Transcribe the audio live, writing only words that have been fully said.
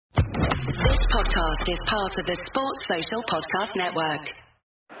podcast is part of the Sports Social Podcast Network.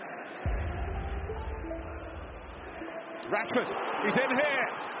 Rashford, he's in here,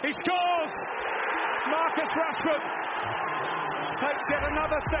 he scores! Marcus Rashford takes yet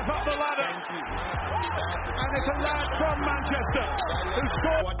another step up the ladder. And it's a lad from Manchester who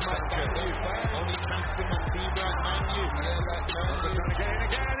scored. Only chance in my team like Man U.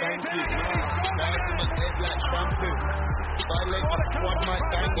 Thank you. Guys in my head like shampoo. Violate my squad might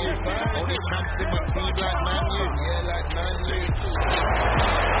bang you. Only chance in my team like Man U. Yeah, like Man U.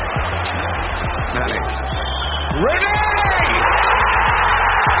 Patic. Ready!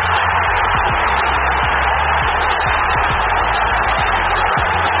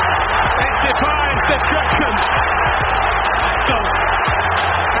 Destruction.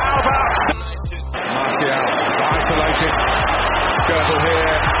 How about Martial isolated. Skirtle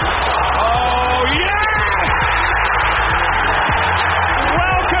here. Oh yeah!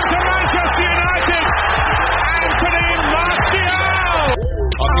 Welcome to Manchester United, Anthony Martial.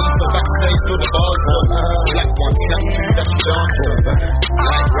 I've been to backstage till the bars on. Slap one, slap two, that's the answer.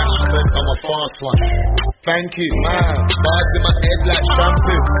 Like Rashford, I'm a fast one. Thank you, man. Bars in my head like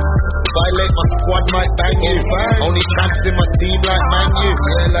shampoo. Violate my squad might bang you. Only chance in my team like Man U.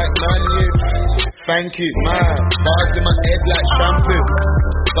 Yeah, like Man U. Thank you, man. Bars in my head like shampoo.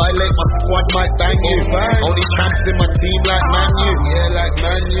 Violate my squad might bang you. Only chance in my team like Man U. Yeah, like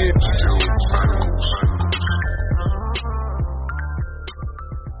Man U.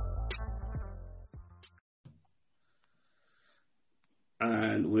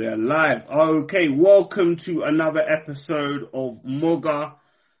 And we're live. Okay, welcome to another episode of MUGA.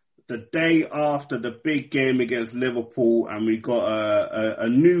 The day after the big game against Liverpool, and we got a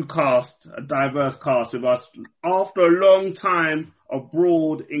new cast, a diverse cast with us. After a long time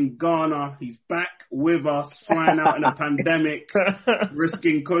abroad in Ghana, he's back with us, flying out in a pandemic,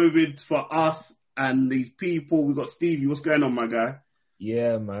 risking COVID for us and these people. We got Stevie. What's going on, my guy?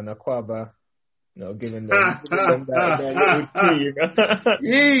 Yeah, man, Aquaba. No, giving them that.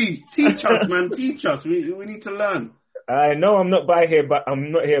 Yee, teach us, man, teach us. We need to learn. I know I'm not here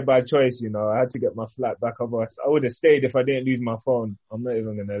by choice, you know. I had to get my flight back. Otherwise, I would have stayed if I didn't lose my phone. I'm not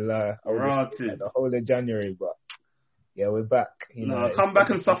even gonna lie. I would have stayed the whole of January, but yeah, we're back. You know, come back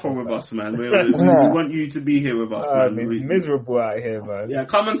and suffer with us, man. We want you to be here with us, man. It's miserable out here, man. Yeah,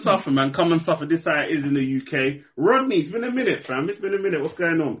 come and suffer, man. Come and suffer. This is how it is in the UK. Rodney, it's been a minute, fam. It's been a minute. What's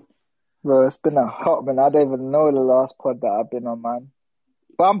going on? Bro, it's been a hot minute. I don't even know the last pod that I've been on, man.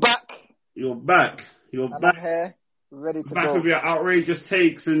 But I'm back. You're back. You're back. I'm here. Ready to back go. With your outrageous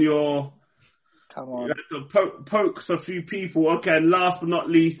takes and your... Come on. You had to pokes a few people. Okay, and last but not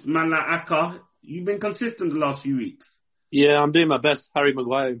least, man like Aka. You've been consistent the last few weeks. Yeah, I'm doing my best Harry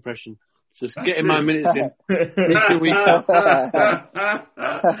Maguire impression. Just getting my minutes in. Week in, week out.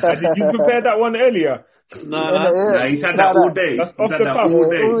 Did you prepare that one earlier? No, he's had that all day. That's off the cuff.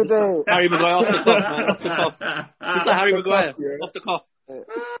 All day. Harry Maguire off the cuff, man. Off the cuff. Just like Harry Maguire. Off the cuff.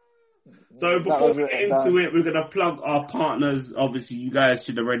 So before we get into it, we're going to plug our partners. Obviously, you guys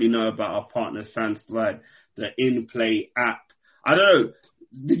should already know about our partners, FanSlide, the in-play app. I don't know.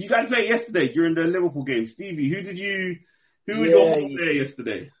 Did you guys play yesterday during the Liverpool game? Stevie, who was your hot player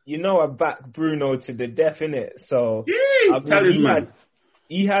yesterday? You know I backed Bruno to the death, innit? So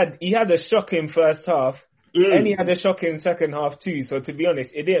he had a shocking first half. And he had a shocking second half too. So to be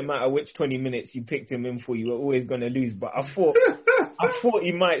honest, it didn't matter which 20 minutes you picked him in for. You were always going to lose. But I thought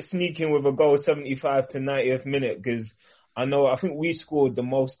he might sneak in with a goal 75 to 90th minute, because I think we scored the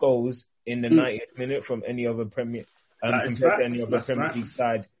most goals in the 90th minute from any other Premier compared to any other Premier League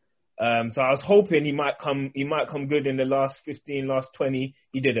side. So I was hoping he might come good in the last 15, last 20.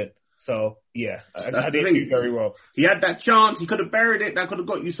 He didn't. So yeah, I didn't do very well. He had that chance. He could have buried it. That could have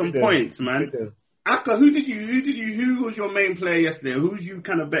got you some points, man. Aka, who was your main player yesterday? Who was you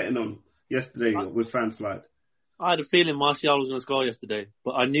kind of betting on yesterday with FanSlide? I had a feeling Martial was going to score yesterday,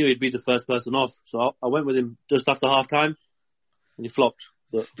 but I knew he'd be the first person off, so I went with him just after half time, and he flopped.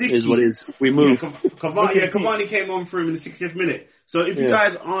 But it is what it is. We moved. Cavani came on for him in the 60th minute. So if you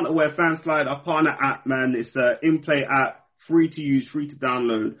guys aren't aware, FanSlide, our partner app, man, it's an in-play app. Free to use, free to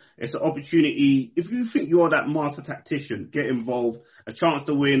download. It's an opportunity. If you think you're that master tactician, get involved. A chance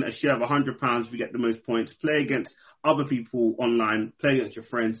to win a share of £100 if you get the most points. Play against other people online. Play against your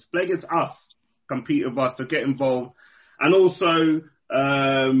friends. Play against us. Compete with us. So get involved. And also,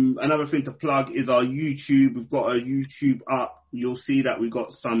 another thing to plug is our YouTube. We've got a YouTube up. You'll see that we've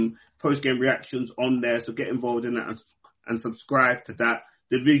got some post-game reactions on there. So get involved in that and subscribe to that.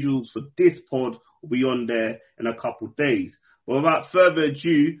 The visuals for this pod will be on there in a couple of days. But without further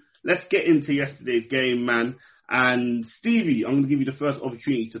ado, let's get into yesterday's game, man. And Stevie, I'm going to give you the first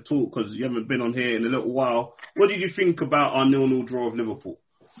opportunity to talk because you haven't been on here in a little while. What did you think about our 0-0 draw of Liverpool?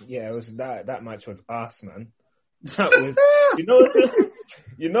 Yeah, it was that match was arse, man. That was,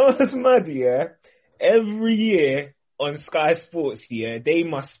 you know what's mad, yeah? Every year on Sky Sports, yeah, they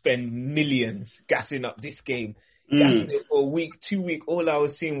must spend millions gassing up this game. Gassing it for a week, 2 weeks. All I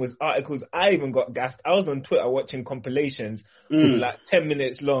was seeing was articles. I even got gassed. I was on Twitter watching compilations with like 10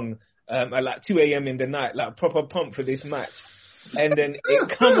 minutes long at like 2 a.m. in the night, like proper pump for this match. And then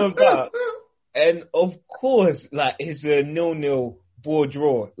it come about. And of course, like, it's a 0-0 ball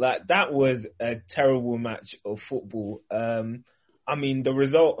draw. Like, that was a terrible match of football. I mean, the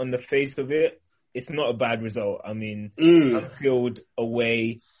result on the face of it, it's not a bad result. I mean, Anfield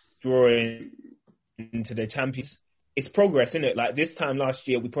away, drawing into the Champions. It's progress, isn't it? Like, this time last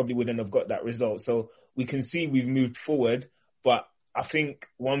year, we probably wouldn't have got that result. So we can see we've moved forward. But I think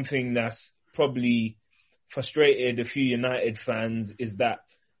one thing that's probably frustrated a few United fans is that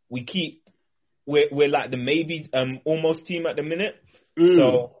we're like the maybe almost team at the minute.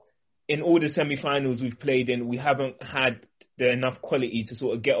 So in all the semi-finals we've played in, we haven't had enough quality to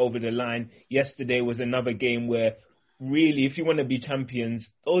sort of get over the line. Yesterday was another game where really, if you want to be champions,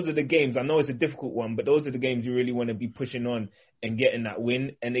 those are the games. I know it's a difficult one, but those are the games you really want to be pushing on and getting that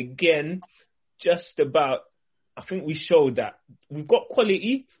win. And again, just about, I think we showed that we've got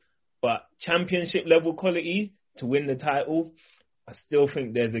quality, but championship level quality to win the title, I still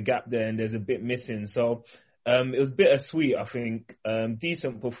think there's a gap there and there's a bit missing. So it was bittersweet, I think.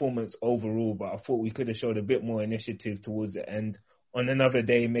 Decent performance overall, but I thought we could have showed a bit more initiative towards the end. On another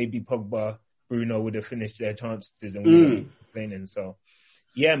day, maybe Pogba, Bruno would have finished their chances and we would be complaining. So,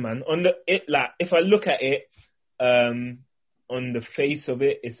 yeah, man. If I look at it, on the face of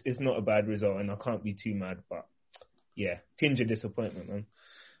it, it's not a bad result, and I can't be too mad. But yeah, tinge of disappointment, man.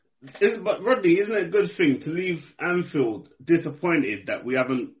 But Rodney, isn't it a good thing to leave Anfield disappointed that we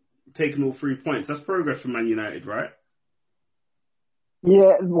haven't taken all 3 points? That's progress for Man United, right?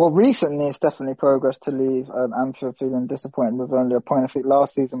 Yeah, well, recently it's definitely progress to leave Anfield feeling disappointed with only a point. I think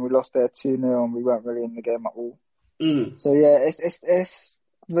last season we lost there 2-0 and we weren't really in the game at all. So yeah, it's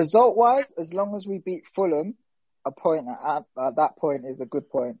result-wise, as long as we beat Fulham, a point at that point is a good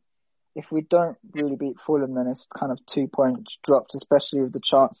point. If we don't really beat Fulham, then it's kind of 2 points dropped, especially with the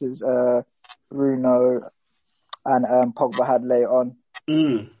chances Bruno and Pogba had late on.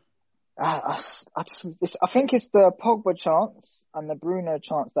 I think it's the Pogba chance and the Bruno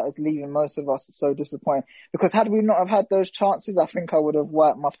chance that is leaving most of us so disappointed. Because had we not have had those chances, I think I would have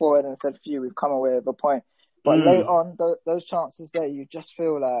wiped my forehead and said, phew, we've come away with a point. But late on, those chances there, you just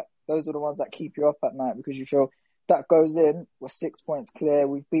feel like those are the ones that keep you up at night because you feel that goes in, we're 6 points clear,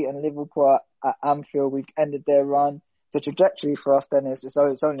 we've beaten Liverpool at Anfield, we've ended their run. The trajectory for us then is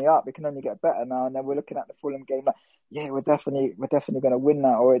it's only up. It can only get better now. And then we're looking at the Fulham game like, yeah, we're definitely going to win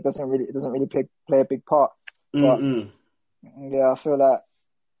that, or it doesn't really play a big part. But yeah, I feel like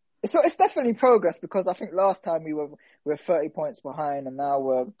it's definitely progress because I think last time we were 30 points behind and now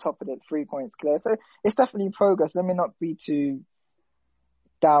we're top of it, 3 points clear. So it's definitely progress. Let me not be too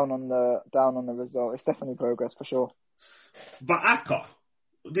down on the result. It's definitely progress for sure. But Aka,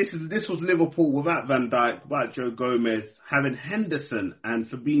 this was Liverpool without Van Dijk, without Joe Gomez, having Henderson and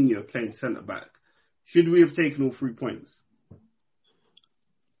Fabinho playing centre back. Should we have taken all 3 points?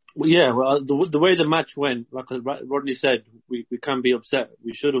 Well, yeah, the way the match went, like Rodney said, we can be upset.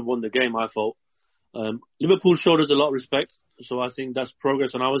 We should have won the game, I thought. Liverpool showed us a lot of respect, so I think that's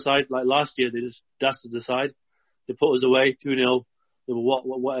progress on our side. Like last year, they just dashed us aside. They put us away 2-0. They were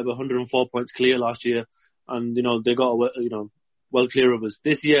 104 points clear last year, and they got well clear of us.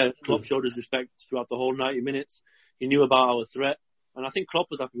 This year, Klopp showed us respect throughout the whole 90 minutes. He knew about our threat, and I think Klopp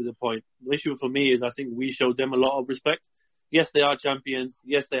was happy with the point. The issue for me is I think we showed them a lot of respect. Yes, they are champions.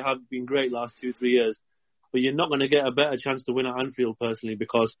 Yes, they have been great last 2-3 years, but you're not going to get a better chance to win at Anfield personally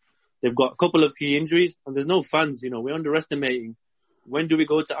because they've got a couple of key injuries and there's no fans. We're underestimating. When do we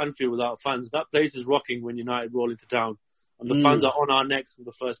go to Anfield without fans? That place is rocking when United roll into town. And the fans are on our necks from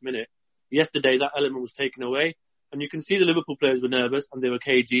the first minute. Yesterday, that element was taken away. And you can see the Liverpool players were nervous and they were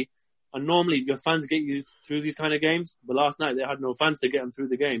cagey. And normally, your fans get you through these kind of games. But last night, they had no fans to get them through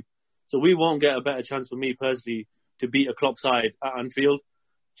the game. So we won't get a better chance for me, personally, to beat a Klopp side at Anfield.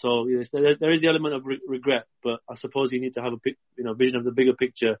 So yes, there is the element of regret. But I suppose you need to have a vision of the bigger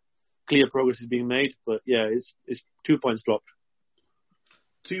picture. Clear progress is being made. But yeah, it's 2 points dropped.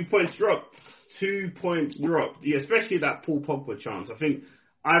 2 points dropped. 2 points dropped. Yeah, especially that Paul Pogba chance. I think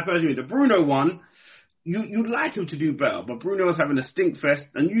I personally, the Bruno one, you'd like him to do better, but Bruno's having a stink fest,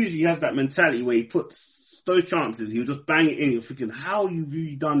 and usually he has that mentality where he puts those chances, he'll just bang it in. You're thinking, how have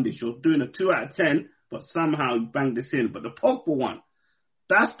you done this? You're doing a 2 out of 10, but somehow he banged this in. But the Pogba one,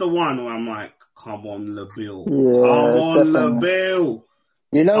 that's the one where I'm like, come on, Labille. Come on, Labille.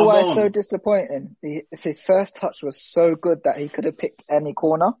 You know why it's so disappointing? His first touch was so good that he could have picked any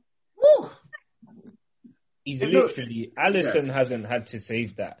corner. Woo! He's literally, Alisson hasn't had to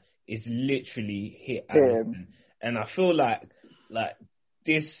save that. It's literally hit Alisson. And I feel like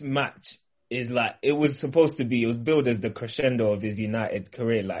this match is like, it was billed as the crescendo of his United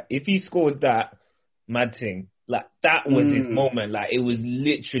career. Like, if he scores that mad thing, like, that was his moment. Like, it was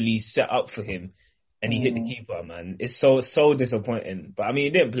literally set up for him. And he hit the keeper, man. It's so disappointing. But, I mean,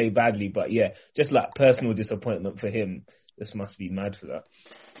 he didn't play badly. But, yeah, just like personal disappointment for him. This must be mad for that.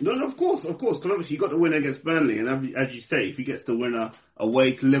 No, of course. Because obviously he got the win against Burnley. And as you say, if he gets the winner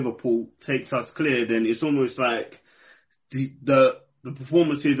away to Liverpool, takes us clear, then it's almost like the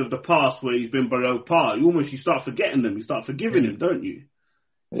performances of the past where he's been below par. You start forgetting them. You start forgiving him, don't you?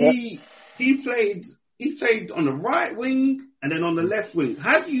 Yeah. He played on the right wing and then on the left wing.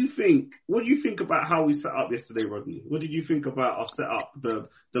 What do you think about how we set up yesterday, Rodney? What did you think about our setup, the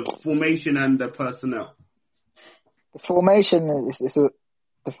formation and the personnel? The formation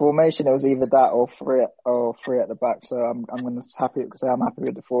it was either that or three at the back. So I'm going to happy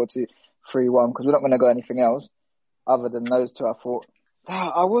with the 4-2-3-1 because we're not going to go anything else other than those two. I thought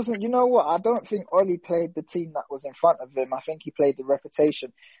I wasn't. You know what? I don't think Ollie played the team that was in front of him. I think he played the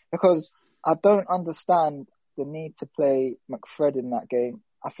reputation because I don't understand the need to play McFred in that game.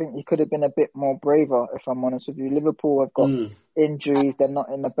 I think he could have been a bit more braver, if I'm honest with you. Liverpool have got injuries; they're not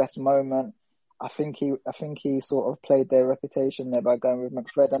in the best moment. I think he sort of played their reputation there by going with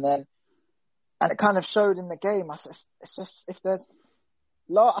McFred, and it kind of showed in the game. It's just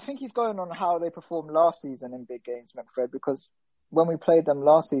I think he's going on how they performed last season in big games, McFred, because when we played them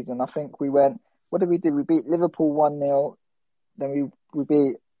last season, I think we went. What did we do? We beat Liverpool 1-0, then we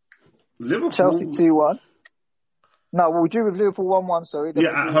beat Liverpool. Chelsea 2-1. No, we drew with Liverpool 1-1. Sorry. Then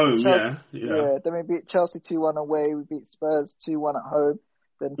at home. Yeah. Then we beat Chelsea 2-1 away. We beat Spurs 2-1 at home.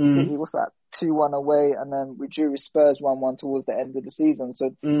 Then City, what's that? 2-1 away, and then we drew with Spurs 1-1 towards the end of the season.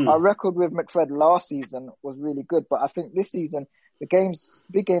 So our record with McFred last season was really good, but I think this season big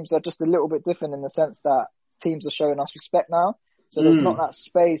games are just a little bit different in the sense that teams are showing us respect now. So there's not that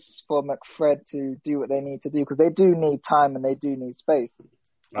space for McFred to do what they need to do because they do need time and they do need space.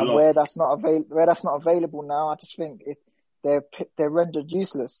 And where that's not available now, I just think they're rendered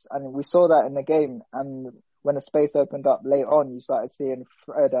useless, and we saw that in the game. And when the space opened up late on, you started seeing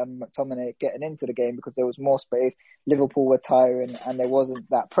Fred and McTominay getting into the game because there was more space. Liverpool were tiring and there wasn't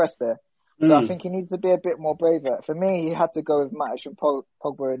that press there. So I think he needs to be a bit more braver. For me, he had to go with Matic and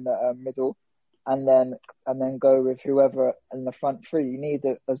Pogba in the middle and then go with whoever in the front three. You need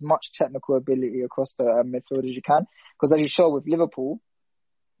as much technical ability across the midfield as you can because as you show with Liverpool,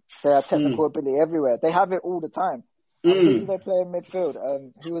 they have technical ability everywhere. They have it all the time. Who do they play in midfield?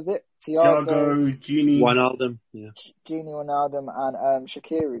 Who was it? Thiago, Gini, Wijnaldum, Wijnaldum, and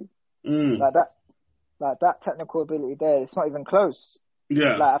Shaqiri. Like that technical ability there, it's not even close.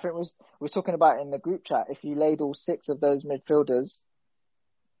 Yeah. Like I think we're talking about in the group chat. If you laid all 6 of those midfielders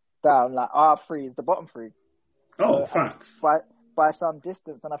down, like our 3 is the bottom 3. Oh, facts. By some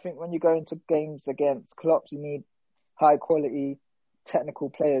distance, and I think when you go into games against Klopp, you need high quality technical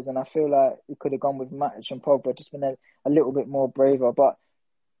players, and I feel like he could have gone with Matic and Pogba, just been a little bit more braver. But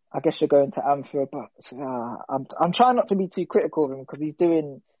I guess you're going to Anfield. But I'm trying not to be too critical of him because he's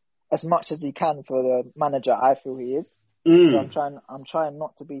doing as much as he can for the manager. I feel he is. So I'm trying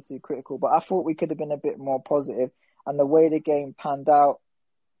not to be too critical. But I thought we could have been a bit more positive. And the way the game panned out,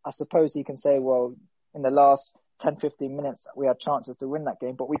 I suppose he can say, well, in the last 10-15 minutes we had chances to win that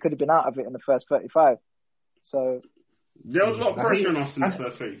game, but we could have been out of it in the first 35. So. There was a lot of pressure on us in the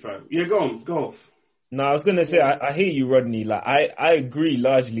first 35. Yeah, go off. No, I was going to say, I hear you, Rodney. Like, I agree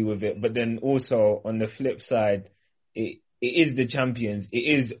largely with it, but then also on the flip side, it is the champions. It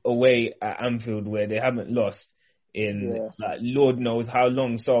is away at Anfield where they haven't lost in, like, Lord knows how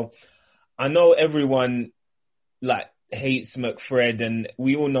long. So I know everyone, like, hates McFred and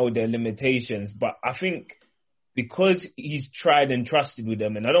we all know their limitations, but I think because he's tried and trusted with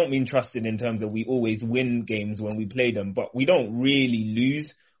them, and I don't mean trusted in terms of we always win games when we play them, but we don't really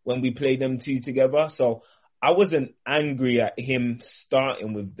lose when we play them 2 together. So I wasn't angry at him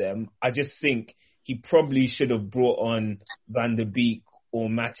starting with them. I just think he probably should have brought on Van der Beek or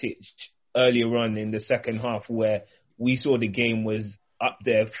Matic earlier on in the second half where we saw the game was up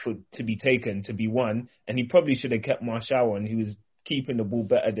there to be taken, to be won, and he probably should have kept Martial on, who was keeping the ball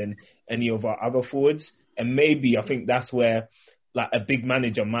better than any of our other forwards. And maybe I think that's where, like, a big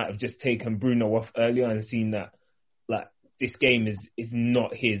manager might have just taken Bruno off earlier and seen that, like, this game is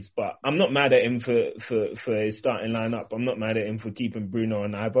not his. But I'm not mad at him for his starting lineup. I'm not mad at him for keeping Bruno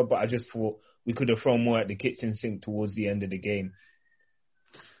and Iber. But I just thought we could have thrown more at the kitchen sink towards the end of the game.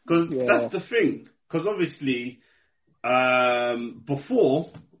 Because that's the thing. Because obviously,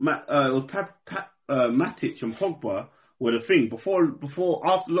 before Matic and Pogba were the thing. Before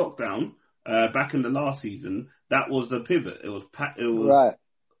after lockdown, back in the last season, that was the pivot. It was right.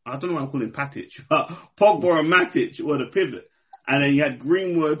 I don't know why I'm calling Patic, but Pogba and Matic were the pivot. And then you had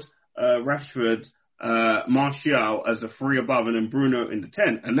Greenwood, Rashford, Martial as the 3 above, and then Bruno in the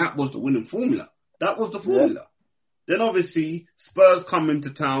 10. And that was the winning formula. That was the formula. Yeah. Then obviously, Spurs come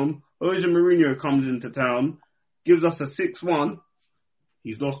into town. Jose Mourinho comes into town, gives us a 6-1.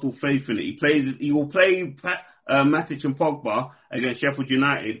 He's lost all faith in it. He will play Matic and Pogba against Sheffield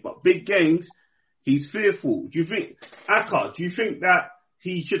United, but big games, he's fearful. Do you think that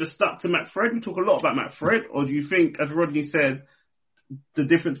he should have stuck to McFred? We talk a lot about McFred, or do you think, as Rodney said, the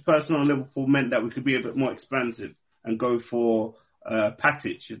different personnel on Liverpool meant that we could be a bit more expansive and go for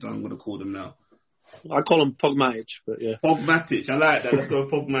Patic, as I'm going to call them now? I call him Pogmatic, but yeah. Pogmatic, I like that. Let's go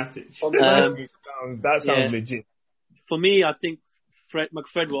Pogmatic. That sounds legit. For me, I think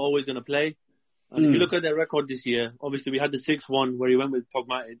McFred were always going to play. And if you look at their record this year, obviously we had the 6-1 where he went with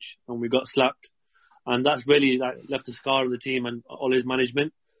Pogmatic and we got slapped. And that's really left a scar on the team and all his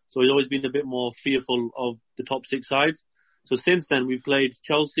management. So he's always been a bit more fearful of the top 6 sides. So since then, we've played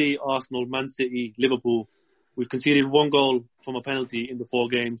Chelsea, Arsenal, Man City, Liverpool. We've conceded 1 goal from a penalty in the 4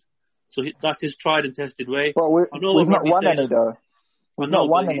 games. So that's his tried and tested way. But we've not won any, though. We've not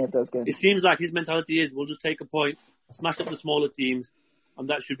won any of those games. It seems like his mentality is, we'll just take a point, smash up the smaller teams, and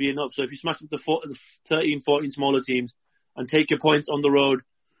that should be enough. So if you smash up the 13, 14 smaller teams and take your points on the road,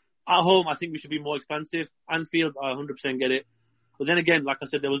 at home, I think we should be more expansive. Anfield, I 100% get it. But then again, like I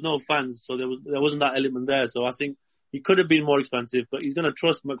said, there was no fans, so there wasn't that element there. So I think he could have been more expansive, but he's going to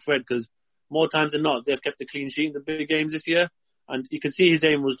trust McFred because more times than not, they've kept a clean sheet in the big games this year. And you can see his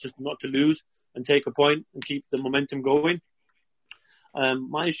aim was just not to lose and take a point and keep the momentum going.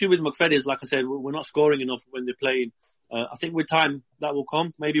 My issue with McFred is, like I said, we're not scoring enough when they're playing. I think with time that will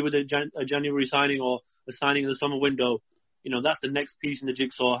come, maybe with a January signing or a signing in the summer window. You know, that's the next piece in the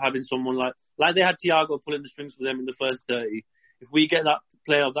jigsaw, having someone like they had Thiago pulling the strings for them in the first 30. If we get that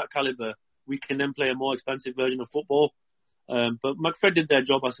player of that caliber, we can then play a more expansive version of football. But McFred did their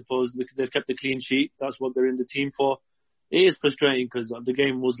job, I suppose, because they've kept a clean sheet. That's what they're in the team for. It is frustrating because the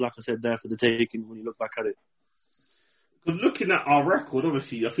game was, like I said, there for the taking when you look back at it. Because looking at our record,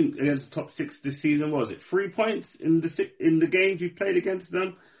 obviously, I think against the top 6 this season, what was it 3 points in the games we played against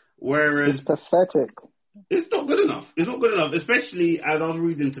them? Whereas it's pathetic. It's not good enough. It's not good enough, especially as I was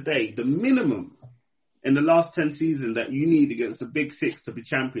reading today. The minimum in the last 10 seasons that you need against the big 6 to be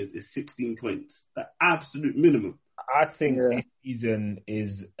champions is 16 points. The absolute minimum. I think this season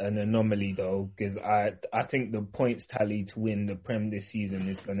is an anomaly, though, because I think the points tally to win the Prem this season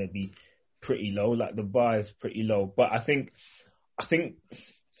is going to be pretty low. Like, the bar is pretty low. But I think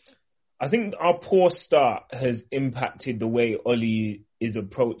our poor start has impacted the way Oli is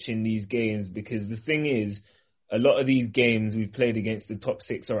approaching these games, because the thing is, a lot of these games we've played against the top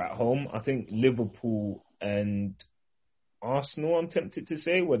 6 are at home. I think Liverpool and Arsenal, I'm tempted to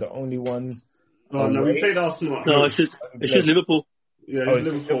say, were the only ones. No, we played Arsenal. No, it's just Liverpool. Yeah,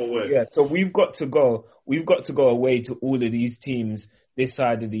 Liverpool away. Yeah, so we've got to go away to all of these teams this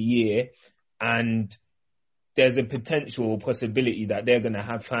side of the year, and there's a potential possibility that they're going to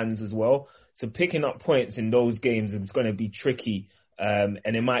have fans as well. So picking up points in those games is going to be tricky, and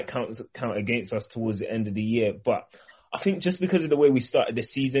it might count against us towards the end of the year. But I think just because of the way we started the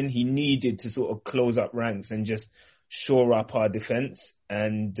season, he needed to sort of close up ranks and just shore up our defence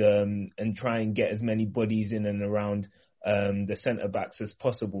and try and get as many bodies in and around the centre backs as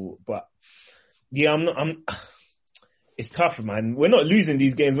possible. But yeah, it's tough, man. We're not losing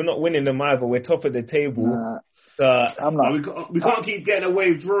these games. We're not winning them either. We're top of the table. I'm not. We can't keep getting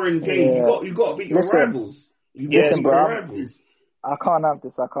away with drawing games. Yeah. You got to beat your rivals. Listen, bro. I can't have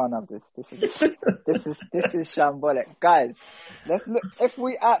this. This is shambolic, guys. Let's look. If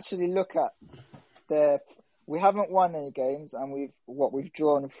we actually look at we haven't won any games, and we've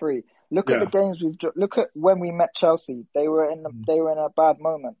drawn 3. Look at the games look at when we met Chelsea. They were in a bad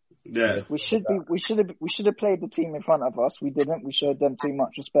moment. Yeah. We should have played the team in front of us. We didn't. We showed them too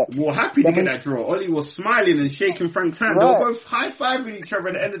much respect. We were happy to get that draw. Oli was smiling and shaking Frank's hand. Right. They were both high-fiving each other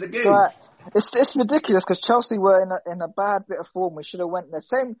at the end of the game. Right. It's ridiculous because Chelsea were in a bad bit of form. We should have went there.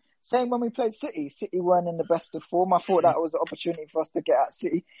 Same when we played City. City weren't in the best of form. I thought that was an opportunity for us to get at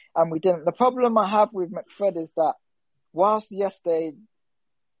City, and we didn't. The problem I have with McFred is that whilst yes, they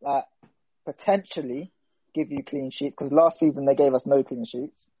potentially give you clean sheets, because last season they gave us no clean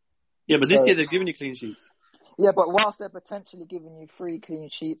sheets. Yeah, but this year they're giving you clean sheets. Yeah, but whilst they're potentially giving you 3 clean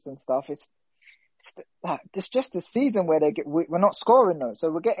sheets and stuff, it's just a season where we're not scoring though. So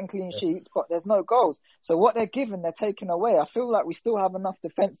we're getting clean sheets, but there's no goals. So what they're giving, they're taking away. I feel like we still have enough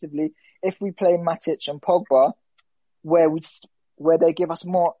defensively if we play Matic and Pogba, where they give us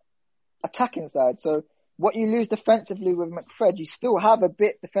more attacking side. So what you lose defensively with McFred, you still have a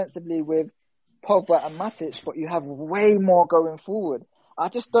bit defensively with Pogba and Matic, but you have way more going forward. I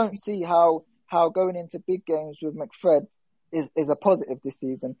just don't see how going into big games with McFred is a positive this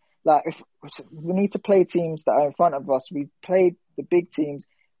season. Like, if we need to play teams that are in front of us. We've played the big teams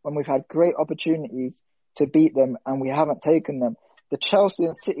when we've had great opportunities to beat them and we haven't taken them. The Chelsea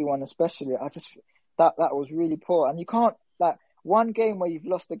and City one especially, that was really poor. And you can't, like, one game where you've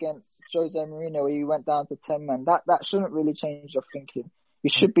lost against Jose Mourinho where you went down to 10 men, that shouldn't really change your thinking.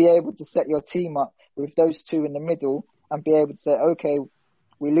 You should be able to set your team up with those two in the middle and be able to say, okay,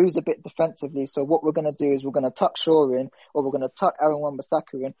 we lose a bit defensively, so what we're going to do is we're going to tuck Shaw in, or we're going to tuck Aaron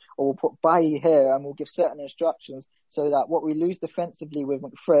Wan-Bissaka in, or we'll put Bailly here and we'll give certain instructions so that what we lose defensively with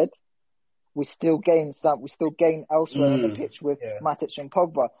McFred, we still gain elsewhere on the pitch with Matic and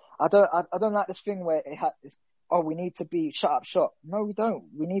Pogba. I don't like this thing where it had this, we need to be shut up shop. No, we don't.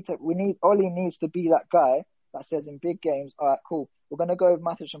 Oli needs to be that guy that says in big games, all right, cool, we're going to go with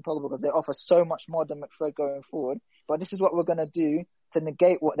Matic and Pogba because they offer so much more than McFred going forward, but this is what we're going to do to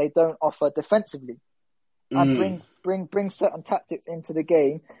negate what they don't offer defensively, and bring certain tactics into the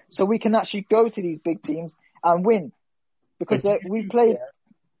game so we can actually go to these big teams and win. Because we played.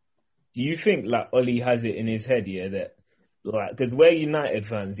 Do you think like Oli has it in his head, that like, because we're United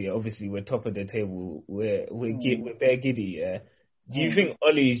fans, obviously we're top of the table, we're bare giddy, Do you think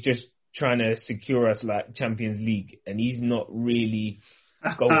Oli's just trying to secure us like Champions League and he's not really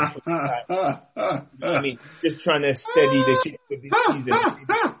going for that? I mean, just trying to steady the ship for this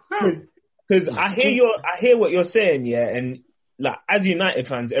season. Because I hear what you're saying, and like as United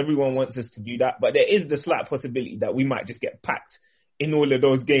fans, everyone wants us to do that, but there is the slight possibility that we might just get packed in all of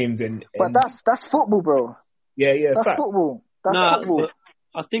those games. But that's football, bro. Yeah, that's football. That's football.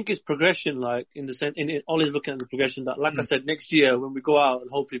 I think it's progression, like in the sense, always looking at the progression that, like I said, next year when we go out and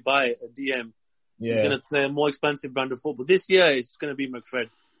hopefully buy a DM, he's going to play a more expensive brand of football. This year it's going to be McFred.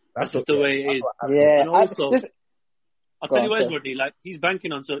 That's just the way it is. Yeah. And also, I'll tell you what, Rodney, like he's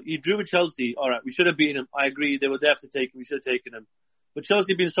banking on. So he drew with Chelsea. All right, we should have beaten him. I agree. They were there to take him. We should have taken him. But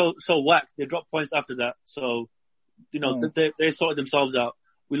Chelsea being so whacked, they dropped points after that. So they sorted themselves out.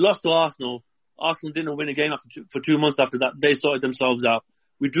 We lost to Arsenal. Arsenal didn't win a game for 2 months after that. They sorted themselves out.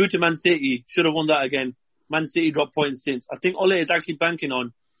 We drew to Man City, should have won that again. Man City dropped points since. I think Ole is actually banking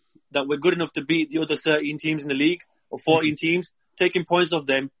on that we're good enough to beat the other 13 teams in the league, or 14 teams, taking points off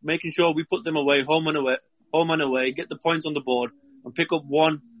them, making sure we put them away, home and away, get the points on the board, and pick up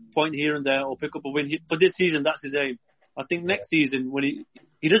 1 point here and there, or pick up a win. For this season, that's his aim. I think next season, when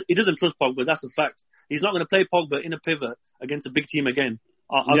he doesn't trust Pogba, that's a fact. He's not going to play Pogba in a pivot against a big team again.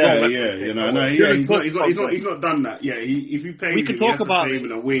 He's not done that. Yeah, if you play him, he has to play him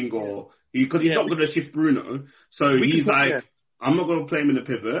in a wing because he's not going to shift Bruno. So he's like, I'm not going to play him in a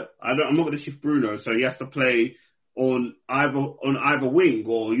pivot. I'm not going to shift Bruno. So he has to play on either wing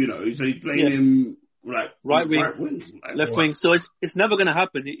so he's playing him like right wing, left wing. So it's never going to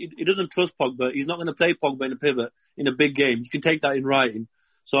happen. He doesn't trust Pogba. He's not going to play Pogba in a pivot in a big game. You can take that in writing.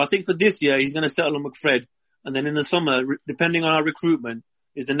 So I think for this year he's going to settle on McFred, and then in the summer, depending on our recruitment,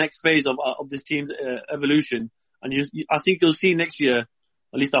 is the next phase of this team's evolution. And I think you'll see next year,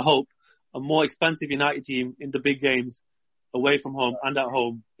 at least I hope, a more expansive United team in the big games, away from home and at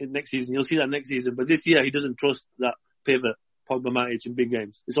home in next season. You'll see that next season. But this year, he doesn't trust that pivot, Pogba, Matic in big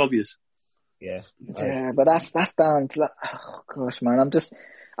games. It's obvious. Yeah, but that's down to gosh, man.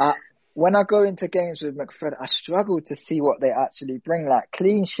 When I go into games with McFred, I struggle to see what they actually bring. Like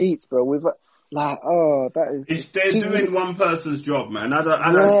clean sheets, bro. That is. They're doing one person's job, man. I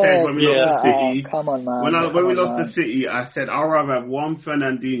said when we lost to City. Come on, man. When we lost to City, I said I'd rather have one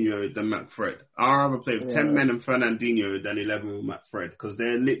Fernandinho than McFred. I'd rather play with 10 men and Fernandinho than 11 with McFred, because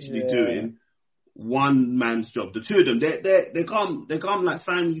they're literally doing one man's job. The two of them, they come like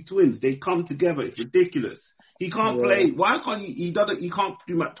Siamese twins. They come together. It's ridiculous. He can't play. Why can't he? He can't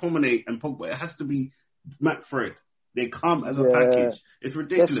do McTominay and Pogba. It has to be McFred. They come as a package. It's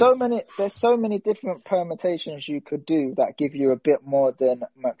ridiculous. There's so many different permutations you could do that give you a bit more than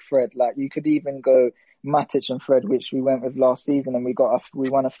McFred. Like you could even go Matic and Fred, which we went with last season, and we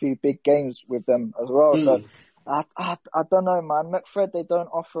won a few big games with them as well. So I don't know, man. McFred, they don't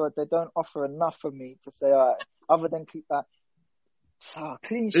offer enough for me to say, other than keep that.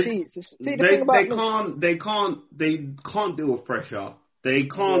 Clean sheets. They can't deal with pressure. They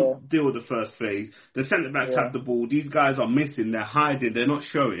can't deal with the first phase. The centre backs have the ball. These guys are missing. They're hiding. They're not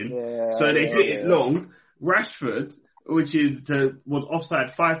showing. So they hit it long. Rashford, was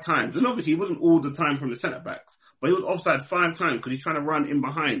offside 5 times, and obviously he wasn't all the time from the centre backs, but he was offside 5 times because he's trying to run in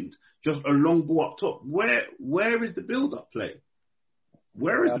behind, just a long ball up top. Where is the build-up play?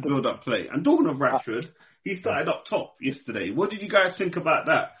 Where is the build-up play? And talking of Rashford, he started up top yesterday. What did you guys think about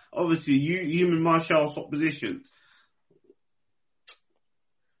that? Obviously, you and Martial swap positions.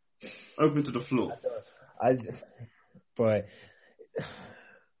 Open to the floor. Boy.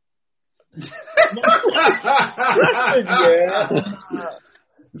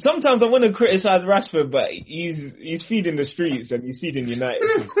 Sometimes I want to criticize Rashford, but he's feeding the streets and he's feeding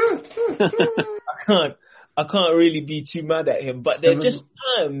United. I can't really be too mad at him, but there are just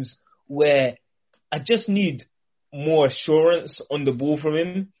times where I just need more assurance on the ball from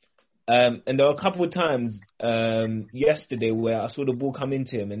him. And there were a couple of times yesterday where I saw the ball come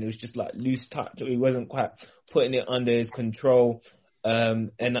into him and it was just like loose touch. He wasn't quite putting it under his control.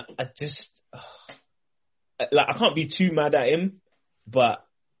 And I just, I can't be too mad at him, but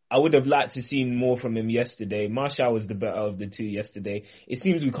I would have liked to see more from him yesterday. Martial was the better of the two yesterday. It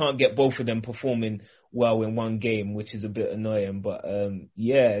seems we can't get both of them performing well in one game, which is a bit annoying. But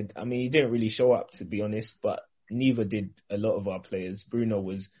he didn't really show up, to be honest, but neither did a lot of our players. Bruno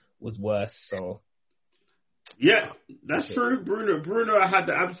was worse, so... Yeah, that's true. Bruno had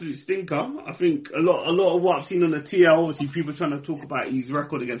the absolute stinker. I think a lot of what I've seen on the TL, obviously people trying to talk about his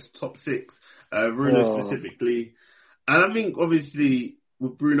record against top 6, Bruno specifically. And I think obviously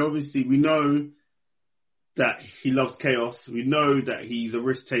with Bruno, obviously we know that he loves chaos. We know that he's a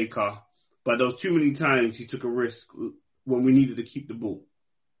risk taker, but there was too many times he took a risk when we needed to keep the ball.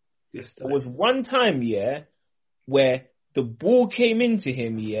 Yesterday. There was one time, where the ball came into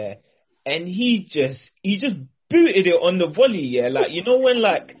him, and he just booted it on the volley, like, you know when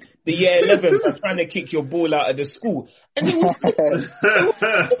like the year 11s are trying to kick your ball out of the school, and it was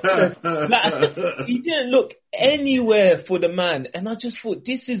like, he didn't look anywhere for the man, and I just thought,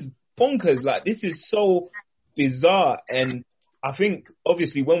 this is bonkers, like this is so bizarre. And I think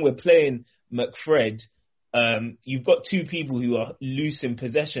obviously when we're playing McFred, you've got two people who are loose in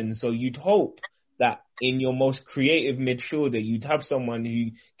possession, so you'd hope that in your most creative midfielder, you'd have someone who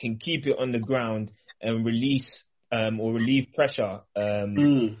can keep it on the ground and release or relieve pressure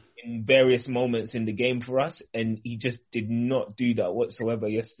in various moments in the game for us. And he just did not do that whatsoever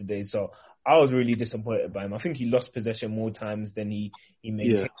yesterday. So I was really disappointed by him. I think he lost possession more times than he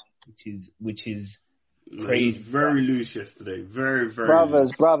maintained, which is crazy. Very loose yesterday. Very, very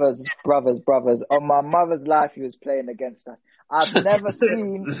loose. Brothers. On my mother's life, he was playing against us. I have never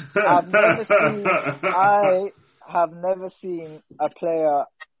seen a player,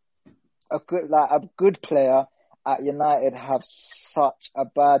 a good player at United have such a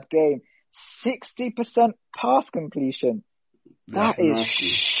bad game. 60% pass completion. That is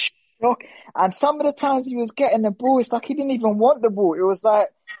shocking. And some of the times he was getting the ball, it's like he didn't even want the ball. It was like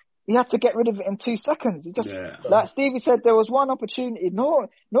he had to get rid of it in 2 seconds. He just, like Stevie said, there was one opportunity. No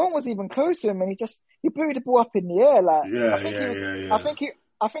one was even close to him, and he booted the ball up in the air. Like,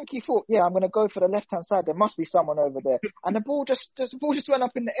 I think he thought, I'm going to go for the left-hand side. There must be someone over there. And the ball just went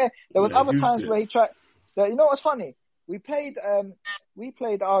up in the air. There was other times where he tried. You know what's funny? We played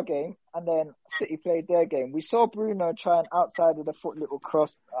our game, and then City played their game. We saw Bruno try an outside of the foot little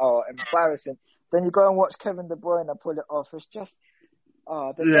cross. Oh, embarrassing. Then you go and watch Kevin De Bruyne pull it off. It's just...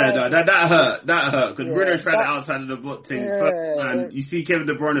 that hurt. Because Bruno tried the outside of the foot thing first, and you see Kevin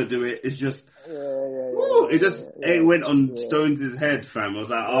De Bruyne do it. It's just... It went on Stones' head, fam. I was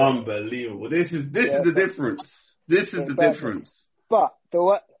like, unbelievable. This is the difference. This is the difference. But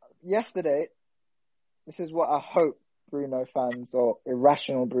yesterday, this is what I hope Bruno fans or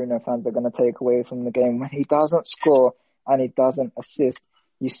irrational Bruno fans are going to take away from the game. When he doesn't score and he doesn't assist,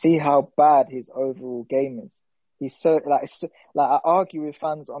 you see how bad his overall game is. He's so I argue with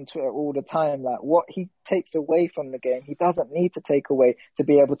fans on Twitter all the time. Like, what he takes away from the game, he doesn't need to take away to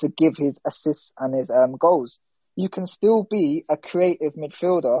be able to give his assists and his goals. You can still be a creative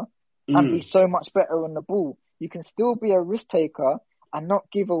midfielder and be so much better on the ball. You can still be a risk taker and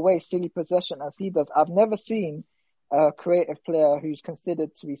not give away silly possession as he does. I've never seen a creative player who's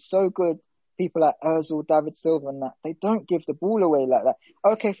considered to be so good. People like Ozil, David Silva and that, they don't give the ball away like that.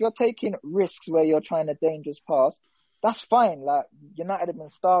 Okay, if you're taking risks where you're trying a dangerous pass, that's fine. Like, United have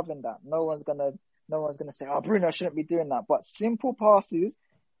been starving that. No one's gonna say, Bruno shouldn't be doing that. But simple passes,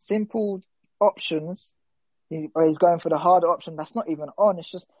 simple options, he's going for the harder option. That's not even on.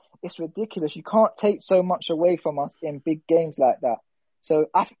 It's ridiculous. You can't take so much away from us in big games like that. So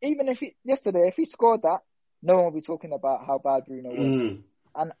even if he scored that, no one will be talking about how bad Bruno was.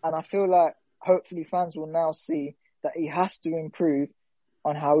 And I feel like hopefully fans will now see that he has to improve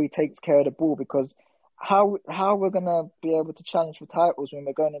on how he takes care of the ball, because how we're gonna be able to challenge for titles when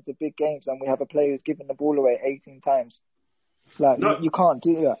we're going into big games and we have a player who's given the ball away 18 times. Like, you can't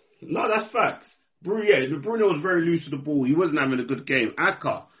do that. No, that's facts. Bruno was very loose with the ball. He wasn't having a good game.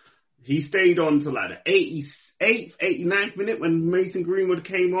 Aka, he stayed on to like the 88th, 89th minute when Mason Greenwood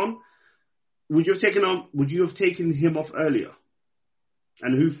came on. Would you have taken him off earlier?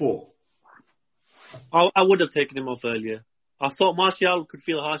 And who for? I would have taken him off earlier. I thought Martial could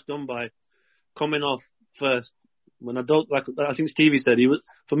feel harsh done by coming off first. When I think Stevie said,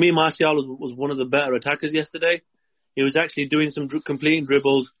 for me, Martial was one of the better attackers yesterday. He was actually doing some completing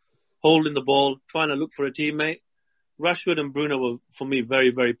dribbles, holding the ball, trying to look for a teammate. Rashford and Bruno were, for me,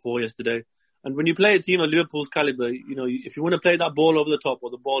 very, very poor yesterday. And when you play a team of Liverpool's caliber, if you want to play that ball over the top or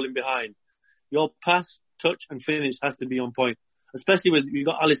the ball in behind, your pass, touch and finish has to be on point. Especially with you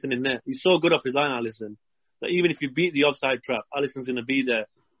got Alisson in there. He's so good off his line, Alisson, that even if you beat the offside trap, Alisson's going to be there.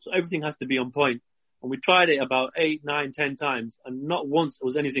 So everything has to be on point. And we tried it about 8, 9, 10 times, and not once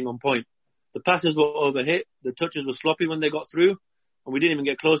was anything on point. The passes were overhit, the touches were sloppy when they got through, and we didn't even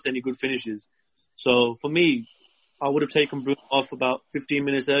get close to any good finishes. So for me, I would have taken Bruno off about 15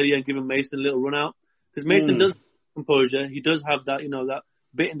 minutes earlier and given Mason a little run out. Because Mason does have composure. He does have that, that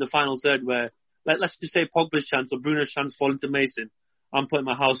bit in the final third where, let's just say Pogba's chance or Bruno's chance falling to Mason. I'm putting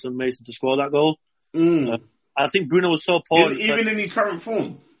my house on Mason to score that goal. I think Bruno was so poor. Even in his current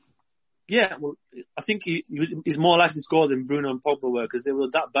form? Yeah, well, I think he's more likely to score than Bruno and Pogba were, because they were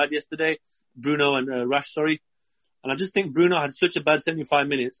that bad yesterday. Bruno and And I just think Bruno had such a bad 75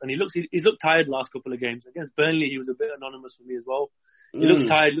 minutes, and he's looked tired the last couple of games. Against Burnley, he was a bit anonymous for me as well. He looks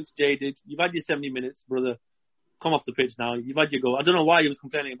tired, looks jaded. You've had your 70 minutes, brother. Come off the pitch now. You've had your go. I don't know why he was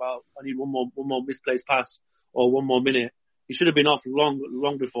complaining about, I need one more misplaced pass or one more minute. He should have been off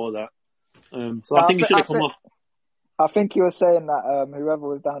long before that. So I think he should have come off. I think you were saying that whoever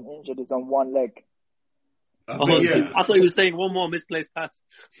was down injured is on one leg. I thought he was saying one more misplaced pass.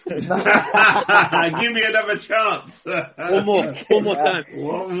 Give me another chance. one more time.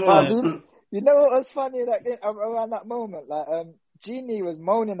 One more. You know what was funny around that moment? Like, Genie was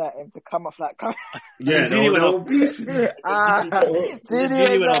moaning at him to come off like. Yeah, Genie went off. Genie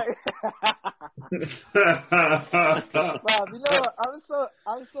went off. Wow, you know what?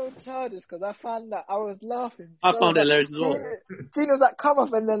 I'm so childish because I found that I was laughing. I found it hilarious as well. Genie was like, come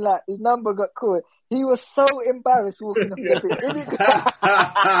off, and then like his number got called. He was so embarrassed walking off the pitch.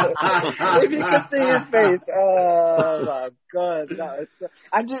 If you could see his face, oh my god, that was so...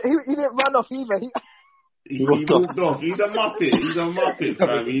 And he didn't run off either. He walked off. He's a muppet,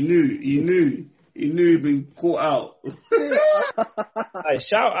 fam. He knew he'd been caught out.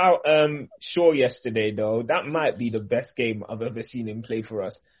 Shout out Shaw yesterday though. That might be the best game I've ever seen him play for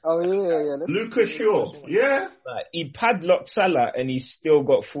us. Oh yeah. Lucas Shaw, yeah. Like, he padlocked Salah and he still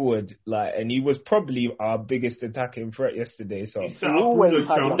got forward. Like, and he was probably our biggest attacking threat yesterday. So he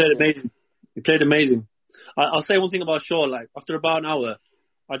played amazing. I'll say one thing about Shaw. Like, after about an hour,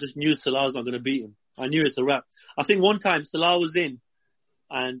 I just knew Salah was not going to beat him. I knew it's a wrap. I think one time Salah was in,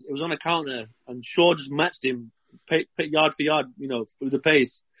 and it was on a counter, and Shaw just matched him, yard for yard, through the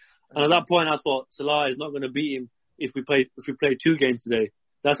pace. And at that point, I thought Salah is not going to beat him if we play 2 games today.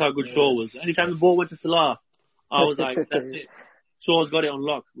 That's how good Shaw was. Anytime the ball went to Salah, I was like, that's it. Shaw's got it on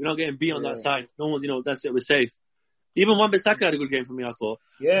lock. We're not getting beat on that side. No one, that's it. We're safe. Even Wan-Bissaka had a good game for me, I thought.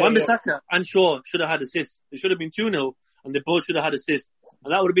 Wan-Bissaka and Shaw should have had assists. It should have been 2-0, and they both should have had assists.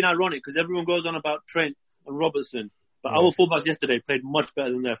 And that would have been ironic, because everyone goes on about Trent and Robertson. But our fullbacks yesterday played much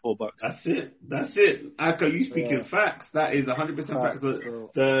better than their fullbacks. That's it. Aka, you speaking facts. That is 100% facts.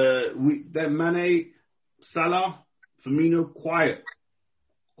 The Mane, Salah, Firmino, quiet.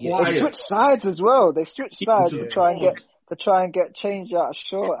 They switched sides as well. They switched sides to try and get change out of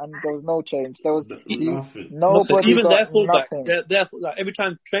Shaw, and there was no change. There was nothing. Nobody. Even got their fullbacks, nothing. like, every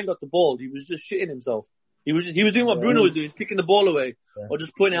time Trent got the ball, he was just shitting himself. He was doing what Bruno was doing, kicking the ball away or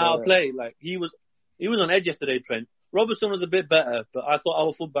just putting it out of play. Like, he was on edge yesterday, Trent. Robertson was a bit better, but I thought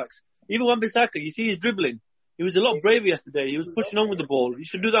our fullbacks, even Wan-Bissaka, you see his dribbling. He was a lot braver yesterday. He was pushing on with the ball. He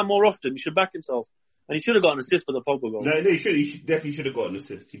should do that more often. He should back himself. And he should have got an assist for the Pogba goal. No, he definitely should have got an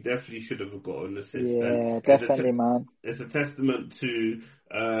assist. He definitely should have got an assist. Yeah, definitely, man. It's a testament to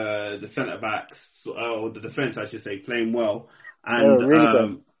the centre-backs, or the defence, I should say, playing well. And really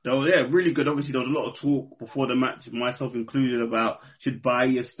good. Really good. Obviously, there was a lot of talk before the match, myself included, about should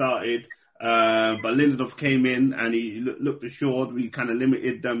Bailly have started. But Lindelof came in and he looked assured. We kind of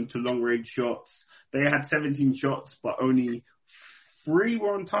limited them to long-range shots. They had 17 shots, but only 3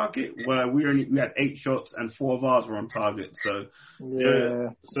 were on target, where we had 8 shots and 4 of ours were on target. So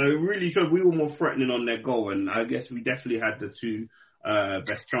so it really showed we were more threatening on their goal, and I guess we definitely had the 2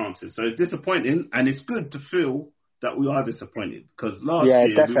 best chances. So it's disappointing, and it's good to feel that we are disappointed, because last year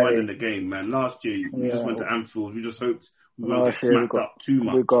definitely. We won in the game, man. Last year we just went to Anfield. We just hoped we wouldn't get smacked up too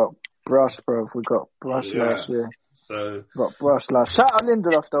much. We got brushed, bro. We got brushed last year. So got brushed last. Shout out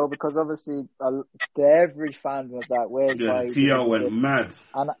Lindelof though, because obviously every fan was like, "Where's Bailly?" TL went mad,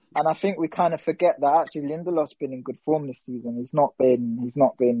 and I think we kind of forget that actually Lindelof's been in good form this season. He's not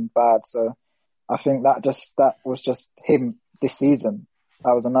been bad. So I think that was just him this season.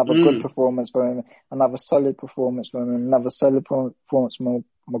 That was another good performance for him, another solid performance from him, another solid performance from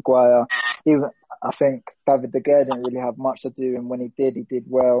Maguire. Even I think David De Gea didn't really have much to do, and when he did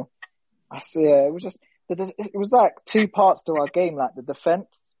well. It was like 2 parts to our game, like the defense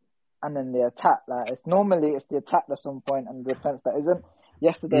and then the attack. Like it's the attack that's on point and the defense that isn't.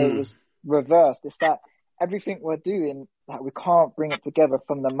 Yesterday it was reversed. It's like everything we're doing, like we can't bring it together,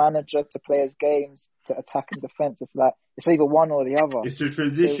 from the manager to players' games to attack and defense. It's like it's either one or the other. It's the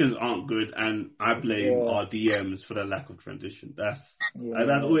transitions aren't good, and I blame our DMs for the lack of transition. That's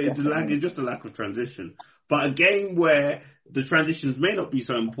what it's just a lack of transition. But a game where the transitions may not be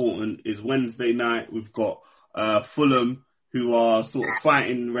so important is Wednesday night. We've got Fulham, who are sort of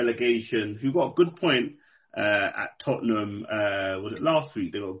fighting relegation, who got a good point at Tottenham. Was it last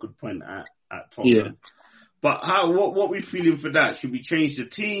week? They got a good point at Tottenham. Yeah. But what we feeling for that? Should we change the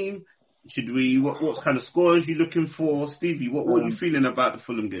team? Should we? What kind of scores are you looking for, Stevie? What are you feeling about the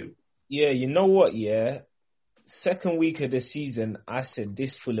Fulham game? Yeah, you know what? Yeah, second week of the season, I said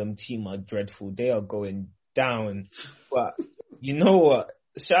this Fulham team are dreadful. They are going down. But you know what?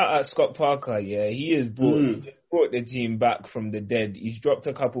 Shout out Scott Parker. Yeah, he has brought the team back from the dead. He's dropped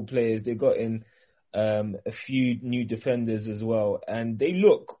a couple players. They got in a few new defenders as well, and they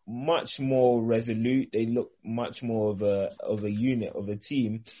look much more resolute. They look much more of a unit, of a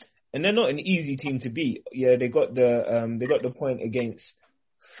team, and they're not an easy team to beat. Yeah, they got the point against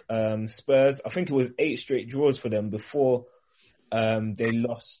Spurs. I think it was 8 straight draws for them before they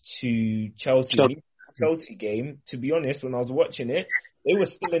lost to Chelsea. Chelsea game, to be honest, when I was watching it, they were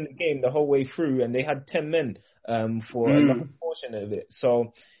still in the game the whole way through, and they had 10 men for a large portion of it.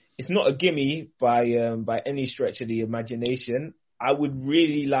 So it's not a gimme by any stretch of the imagination. I would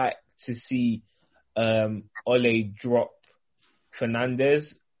really like to see Ole drop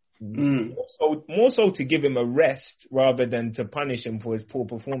Fernandes, more so to give him a rest rather than to punish him for his poor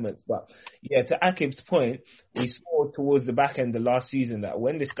performance. But yeah, to Akib's point, we saw towards the back end of last season that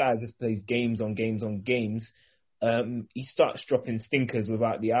when this guy just plays games on games on games, he starts dropping stinkers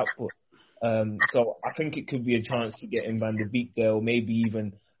without the output. So I think it could be a chance to get in Van der Beek there, or maybe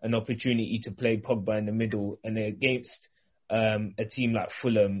even an opportunity to play Pogba in the middle. And against a team like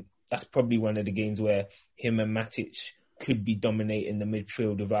Fulham, that's probably one of the games where him and Matic could be dominating the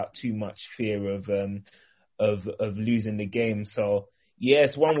midfield without too much fear of losing the game. So yeah,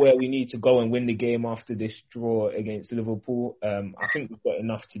 it's one where we need to go and win the game after this draw against Liverpool. I think we've got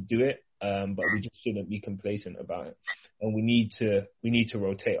enough to do it, but we just shouldn't be complacent about it. And we need to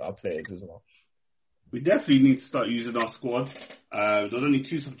rotate our players as well. We definitely need to start using our squad. There was only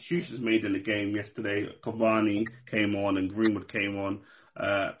 2 substitutions made in the game yesterday. Cavani came on and Greenwood came on.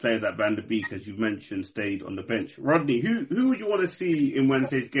 Players like Van der Beek, as you mentioned, stayed on the bench. Rodney, who would you want to see in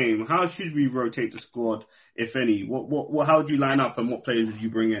Wednesday's game? How should we rotate the squad, if any? How would you line up, and what players would you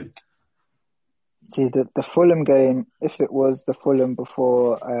bring in? See, the Fulham game, if it was the Fulham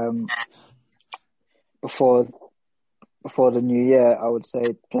before the new year, I would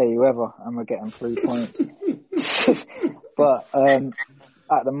say play whoever and we're getting 3 points. But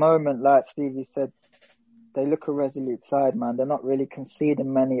at the moment, like Stevie said, they look a resolute side, man. They're not really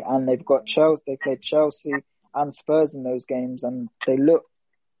conceding many, and they've got Chelsea. They played Chelsea and Spurs in those games, and they look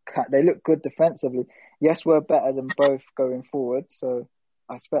good defensively. Yes, we're better than both going forward, so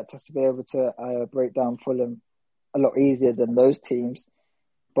I expect us to be able to break down Fulham a lot easier than those teams.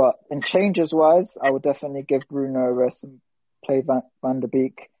 But in changes wise, I would definitely give Bruno a rest and play Van der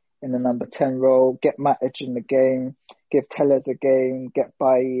Beek in the number 10 role, get Matic in the game, give Tellez a game, get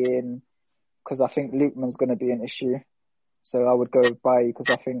Bailly in, because I think Lookman's going to be an issue. So I would go with Bailly because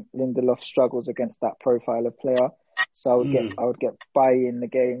I think Lindelof struggles against that profile of player. So I would get Bailly in the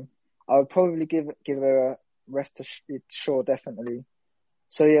game. I would probably give a rest to Shaw, definitely.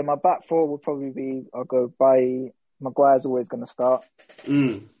 So yeah, my back four would probably be, I'll go Bailly. Maguire's always going to start.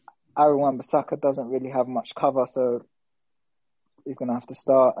 Aaron Wan-Bissaka doesn't really have much cover, so he's going to have to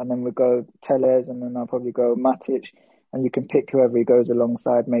start. And then we go Tellez, and then I'll probably go Matic. And you can pick whoever he goes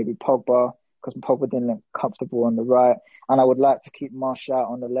alongside, maybe Pogba, because Pogba didn't look comfortable on the right. And I would like to keep Martial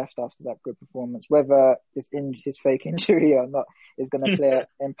on the left after that good performance. Whether his fake injury or not is going to play an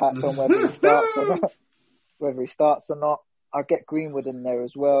impact on whether he starts or not. I'll get Greenwood in there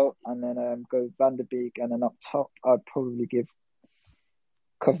as well, and then go Van der Beek, and then up top I'd probably give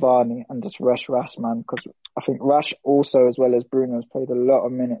Cavani and just rest Rash, man, because I think Rash also, as well as Bruno, has played a lot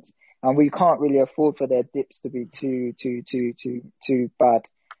of minutes, and we can't really afford for their dips to be too bad.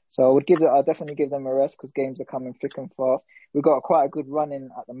 So I'll definitely give them a rest because games are coming thick and fast. We've got quite a good run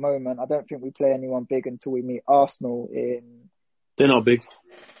in at the moment. I don't think we play anyone big until we meet Arsenal in. They're not big.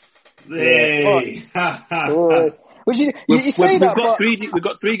 Hey. We've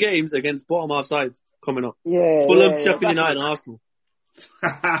got 3 games against bottom half sides coming up. Yeah. Fulham, Sheffield United, and Arsenal.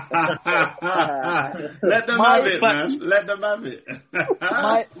 Let them have it, man. Let them have it.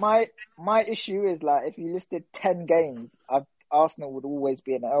 my issue is, like, if you listed 10 games, Arsenal would always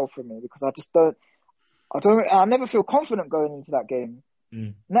be an L for me because I never feel confident going into that game.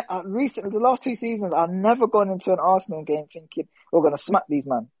 Recently, the last 2 seasons, I've never gone into an Arsenal game thinking we're going to smack these,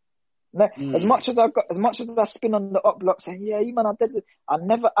 man. As much as I spin on the up block saying, yeah, you man, I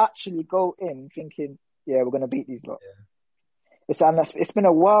never actually go in thinking, yeah, we're going to beat these lot. Yeah. It's been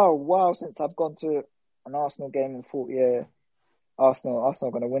a while since I've gone to an Arsenal game and thought, yeah, Arsenal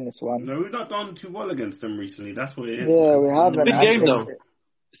are going to win this one. No, we've not done too well against them recently. That's what it is. Yeah, we haven't. Big game though.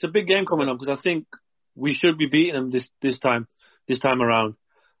 It's a big game coming up because I think we should be beating them this time around,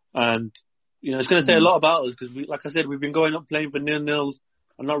 and it's going to say a lot about us because, like I said, we've been going up playing for 0-0s.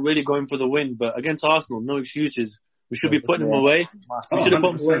 I'm not really going for the win, but against Arsenal, no excuses. We should be putting them away. We should have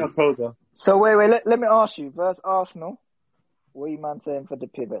put them away in October. So wait, let me ask you, versus Arsenal, what are you man saying for the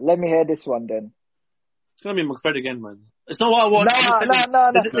pivot? Let me hear this one then. It's going to be McFred again, man. It's not what I want.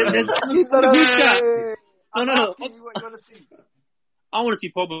 No. What you want to see? I want to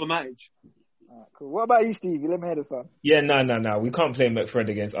see Pogba Matic. Cool. What about you, Stevie? Let me hear this one. Yeah, no. We can't play McFred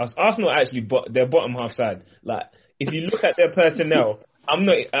against us. Arsenal actually, their bottom half side. Like, if you look at their personnel, I'm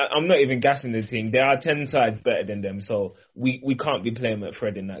not even gassing the team. There are 10 sides better than them, so we can't be playing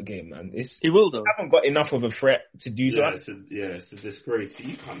McFred in that game, man. He will though. We haven't got enough of a threat to do so. It's a disgrace.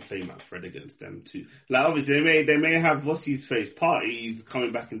 You can't play McFred against them too. Like, obviously they may have what's his face Party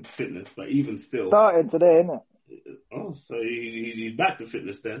coming back into fitness, but even still starting today, isn't it? Oh, so he's back to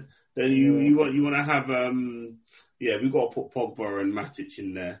fitness then. Then you want to have we've got to put Pogba and Matic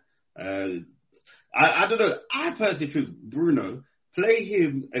in there. I don't know. I personally think Bruno, play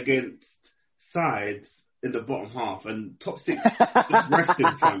him against sides in the bottom half and top 6 just rest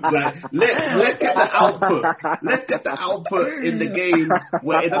him, fam. Like, let's get the output. Let's get the output in the game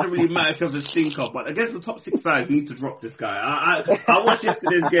where it doesn't really matter if you have a stinker. But against the top 6 side, we need to drop this guy. I watched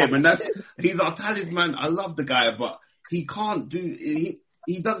yesterday's game, and he's our talisman. I love the guy, but he can't do.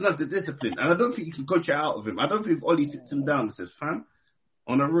 He doesn't have the discipline, and I don't think you can coach it out of him. I don't think if Ollie sits him down and says, "Fam,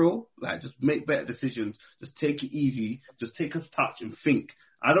 on a real, like, just make better decisions. Just take it easy. Just take a touch and think."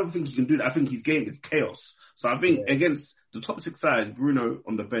 I don't think he can do that. I think his game is chaos. So I think against the top 6 sides, Bruno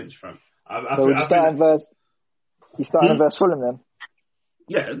on the bench, fam. He's starting versus Fulham then?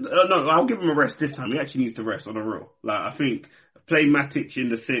 Yeah, no, I'll give him a rest this time. He actually needs to rest on a real. Like, I think play Matic in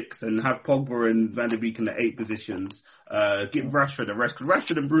the 6 and have Pogba and Van der Beek in the 8 positions. Give Rashford a rest. Because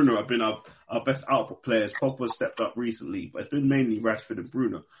Rashford and Bruno have been our best output players. Pogba's stepped up recently, but it's been mainly Rashford and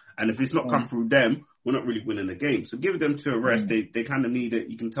Bruno. And if it's not come through them, we're not really winning the game. So give them to a rest. They kind of need it.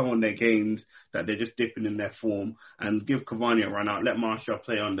 You can tell on their games that they're just dipping in their form. And give Cavani a run out. Let Martial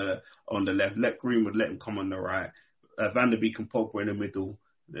play on the left. Let Greenwood let him come on the right. Van der Beek and Pogba in the middle.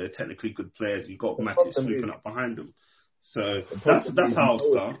 They're technically good players. You've got Matic sweeping up behind them. So that's how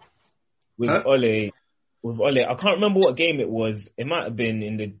I'll start. With Ole, I can't remember what game it was. It might have been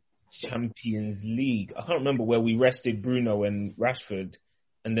in the Champions League. I can't remember where we rested Bruno and Rashford,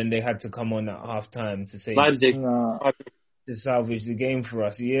 and then they had to come on at half time to say to salvage the game for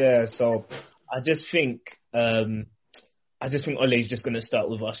us. Yeah, so I just think Ole's just going to start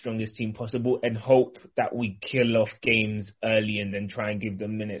with our strongest team possible and hope that we kill off games early and then try and give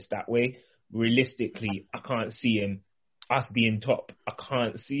them minutes that way. Realistically, I can't see us being top. I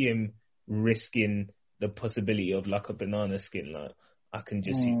can't see him risking the possibility of like a banana skin. Like, I can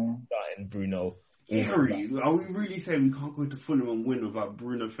just see starting Bruno. Scary. Are we really saying we can't go to Fulham and win without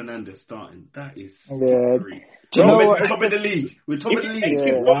Bruno Fernandes starting? That is scary. We're top of the league. We're top of the league.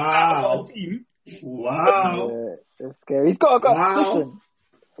 Yeah. Wow. It's scary. He's got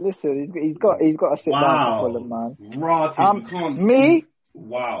listen. He's got to sit down for Fulham, man. Me.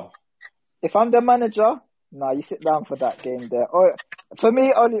 Wow. If I'm the manager, you sit down for that game there. Or for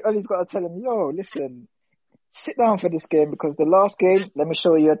me, Ollie's got to tell him, yo, listen, sit down for this game, because the last game, let me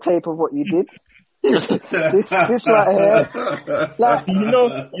show you a tape of what you did. this right here, like, you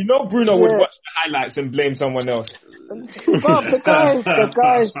know, Bruno would watch the highlights and blame someone else. But the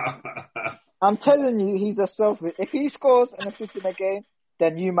guys, I'm telling you, he's a selfish. If he scores an assist in a game,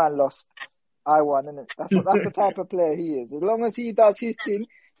 then you man lost. I won, innit? That's the type of player he is. As long as he does his thing,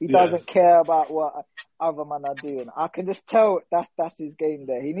 he doesn't care about what other men are doing. I can just tell that's his game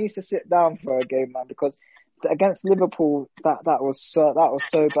there. He needs to sit down for a game, man, because against Liverpool, that was so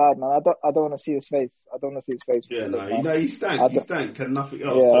bad, man. I don't want to see his face. I don't want to see his face. Yeah, no, you know, he stank. He stank and nothing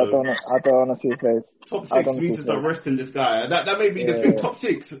else. Yeah, so. I don't want to see his face. Top 6 means to start resting this guy. That may be the thing. Top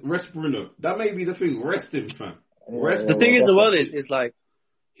 6, rest Bruno. That may be the thing. Rest him, fam. The thing is, is like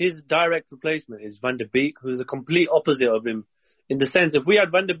his direct replacement is Van der Beek, who's the complete opposite of him. In the sense, if we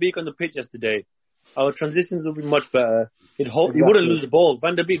had Van der Beek on the pitch yesterday, our transitions would be much better. He wouldn't lose the ball.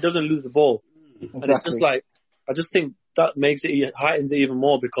 Van der Beek doesn't lose the ball. Exactly. And it's just like, I just think that heightens it even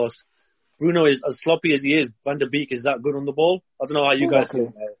more, because Bruno is as sloppy as he is. Van der Beek is that good on the ball. I don't know how you guys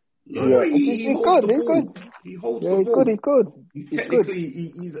think. He's good. He holds the ball. He's good.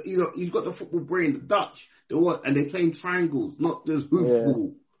 He's got the football brain. The Dutch, and they're playing triangles, not just hoof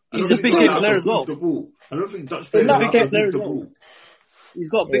ball. He's a big game player as well. I don't think Dutch players are big game ball. He's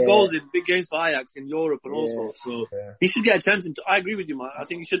got big goals in big games for Ajax in Europe and all sorts. So he should get a chance. I agree with you, man. I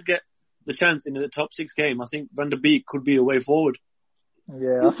think he should get the chance in the top 6 game. I think Van der Beek could be a way forward.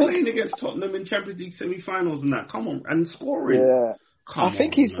 Yeah, he's playing against Tottenham in Champions League semi-finals and that. Come on, and scoring. Yeah, I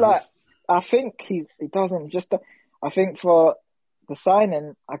think he doesn't just. I think for the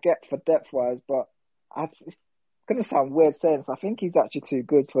signing, I get for depth-wise, but it's going to sound weird saying this. I think he's actually too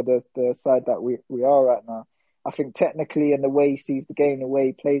good for the side that we are right now. I think technically, and the way he sees the game, the way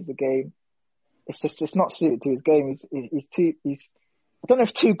he plays the game, it's not suited to his game. He's I don't know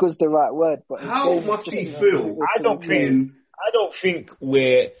if too good's the right word, but how must he feel? I don't think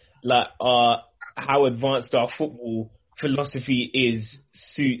we're like how advanced our football philosophy is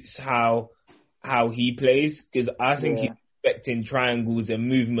suits how he plays, because I think he's expecting triangles and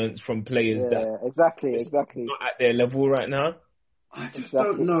movements from players that exactly not at their level right now. I just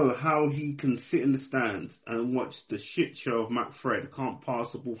don't know how he can sit in the stands and watch the shit show of McFred, can't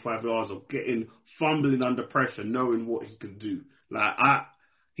pass the ball 5 yards, or fumbling under pressure, knowing what he can do. Like,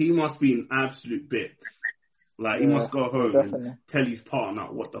 he must be in absolute bits. Like, he must go home and tell his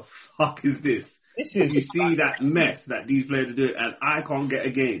partner, what the fuck is this? You see that mess that these players are doing, and I can't get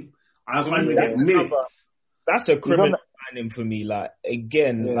a game. I can't even get minutes. That's a criminal planning for me. Like,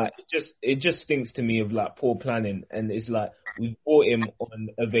 again, like it just stinks to me of like poor planning, and it's like we bought him on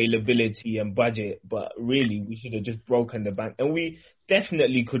availability and budget, but really we should have just broken the bank, and we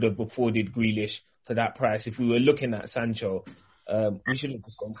definitely could have afforded Grealish for that price. If we were looking at Sancho, we should have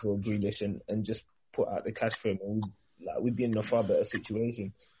just gone for Grealish and just put out the cash for him, and we'd be in a far better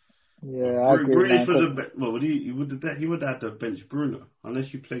situation. Yeah, I agree. Grealish he would have to bench Bruno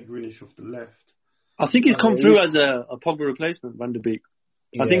unless you play Grealish off the left. I think he's come through as a Pogba replacement, Van der Beek.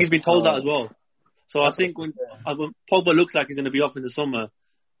 I think he's been told that as well. So I think when Pogba looks like he's going to be off in the summer,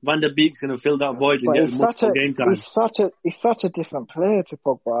 Van der Beek's going to fill that void and get multiple game time. He's such a different player to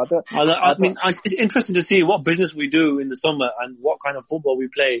Pogba. I mean, it's interesting to see what business we do in the summer and what kind of football we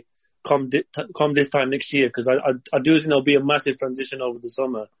play come this time next year, because I do think there'll be a massive transition over the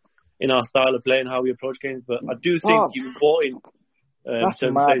summer in our style of play and how we approach games. But I do think he was brought in. That's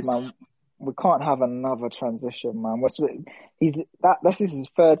mad, man. We can't have another transition, man. This is his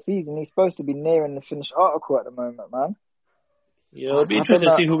 3rd season. He's supposed to be nearing the finished article at the moment, man. Yeah, it'll be interesting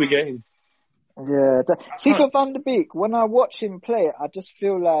to see who we're getting. Yeah. See, for Van der Beek, when I watch him play, I just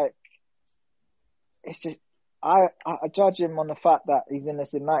feel like it's just I judge him on the fact that he's in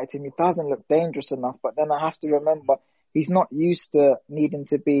this United team. He doesn't look dangerous enough, but then I have to remember he's not used to needing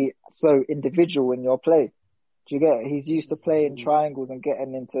to be so individual in your play. Do you get it? He's used to playing triangles and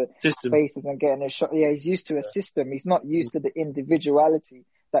getting into spaces and getting a shot. Yeah, he's used to a system. He's not used to the individuality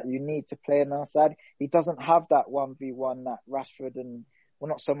that you need to play on our side. He doesn't have that 1v1 that Rashford and, well,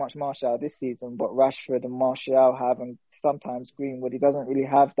 not so much Martial this season, but Rashford and Martial have, and sometimes Greenwood. He doesn't really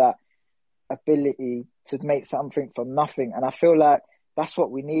have that ability to make something from nothing. And I feel like that's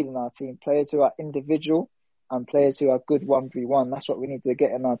what we need in our team. Players who are individual and players who are good 1v1. That's what we need to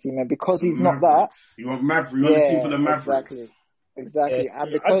get in our team. And because he's not that... You want Maverick. You want a team for the Mavericks. Exactly. Yeah.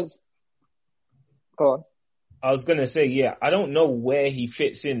 And because... Go on. I was going to say, I don't know where he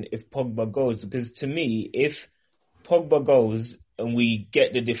fits in if Pogba goes. Because to me, if Pogba goes and we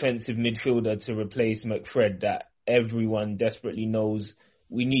get the defensive midfielder to replace McFred that everyone desperately knows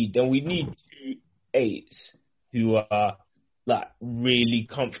we need, then we need 2 8s who are like really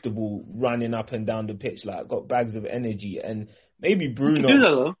comfortable running up and down the pitch, like got bags of energy, and maybe Bruno. You can do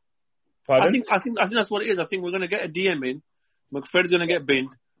that though. Pardon? I think that's what it is. I think we're going to get a DM in. McFred's going to get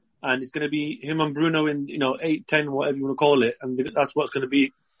binned, and it's going to be him and Bruno in 8, 10, whatever you want to call it, and that's what's going to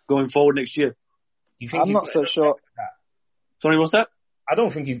be going forward next year. You think I'm not so sure. Sorry, what's that? I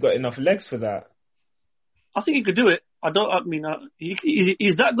don't think he's got enough legs for that. I think he could do it.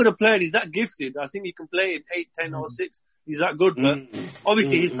 He's that good a player. He's that gifted. I think he can play in 8, 10, or 6. He's that good. But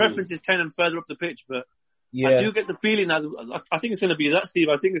obviously, his preference is 10 and further up the pitch. But I do get the feeling that I think it's going to be that, Steve.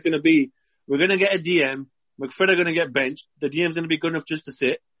 I think it's going to be we're going to get a DM. McFred are going to get benched. The DM's going to be good enough just to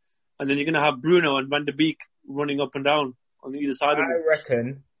sit, and then you're going to have Bruno and Van der Beek running up and down on either side of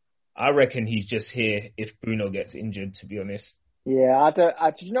him. I reckon he's just here if Bruno gets injured. To be honest. Yeah,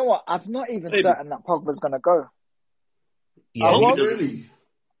 you know what? I'm not even certain that Pogba's going to go. Yeah,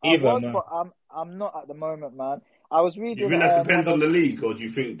 but I'm not at the moment, man. I was reading. Do you think that depends on the league, or do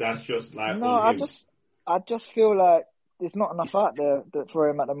you think that's just like? No, I just feel like there's not enough out there for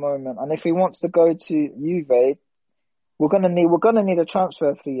him at the moment. And if he wants to go to Juve, we're gonna need a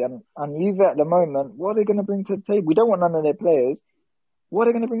transfer fee. And Juve at the moment, what are they gonna bring to the table? We don't want none of their players. What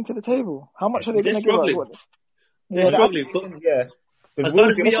are they gonna bring to the table? How much are they gonna give us? They're struggling. As bad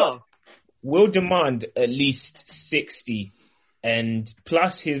as we are. We'll demand at least 60, and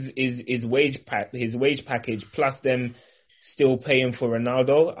plus his wage package, plus them still paying for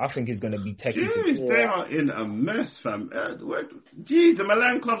Ronaldo. I think it's going to be techie. Jeez, they are in a mess, fam. Jeez, the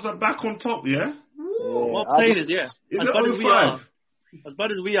Milan clubs are back on top, yeah? What I'm saying is, as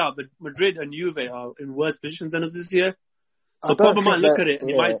bad as we are, but Madrid and Juve are in worse positions than us this year. So Pogba might look at it and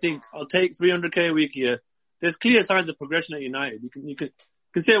he might think, I'll take 300k a week here. There's clear signs of progression at United. You can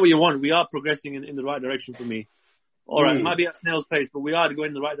say what you want. We are progressing in the right direction for me. All right, it might be at snail's pace, but we are going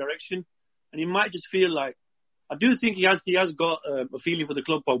in the right direction. And he might just feel like, I do think he has got a feeling for the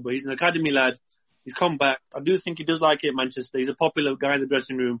club, Pogba. He's an academy lad. He's come back. I do think he does like it at Manchester. He's a popular guy in the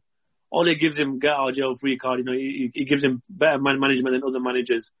dressing room. All it gives him, get out of jail free card. He gives him better management than other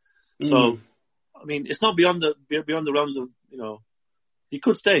managers. So, I mean, it's not beyond the realms of, he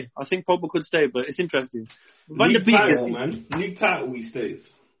could stay. I think Pogba could stay, but it's interesting. Van der Beek title, man. League title, he stays.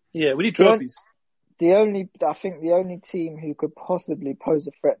 Yeah, we need trophies. I think the only team who could possibly pose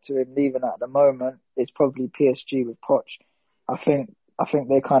a threat to him leaving at the moment is probably PSG with Poch. I think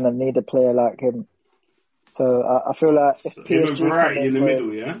they kind of need a player like him. So I feel like if PSG variety in the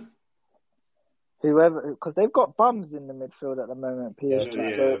middle, yeah. Whoever, because they've got bums in the midfield at the moment. PSG.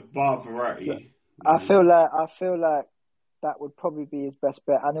 Yeah, so, bar variety. I feel like that would probably be his best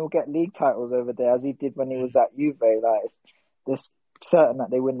bet, and he'll get league titles over there as he did when he was at Juve. Like it's certain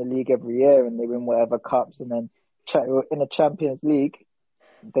that they win the league every year and they win whatever cups, and then in the Champions League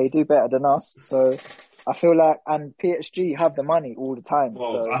they do better than us. So I feel like, and PSG have the money all the time.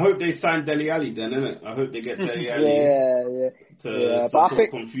 Well, so. I hope they sign Dele Alli then, innit? I hope they get Dele Alli. But I think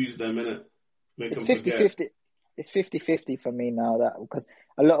confuse them, innit? Make them forget. It's 50-50 for me now, that because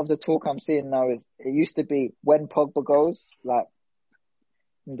a lot of the talk I'm seeing now is it used to be when Pogba goes, like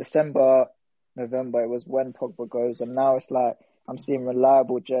in December, November, it was when Pogba goes, and now it's like I'm seeing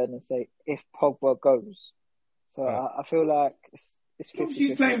reliable journalists say if Pogba goes. So I feel like it's 50-50.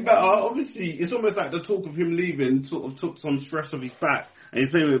 He's playing better. Obviously, it's almost like the talk of him leaving sort of took some stress off his back, and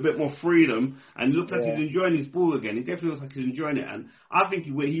he's playing with a bit more freedom, and it looks like he's enjoying his ball again. He definitely looks like he's enjoying it, and I think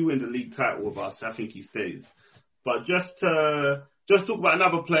he wins the league title with us. I think he stays. But just talk about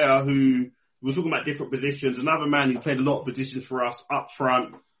another player who we're talking about different positions. Another man who played a lot of positions for us up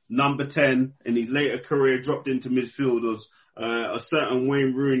front, number 10 in his later career, dropped into midfielders. A certain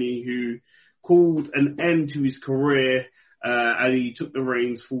Wayne Rooney who called an end to his career and he took the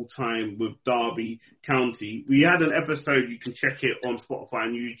reins full time with Derby County. We had an episode, you can check it on Spotify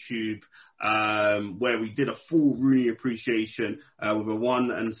and YouTube, where we did a full Rooney appreciation with a one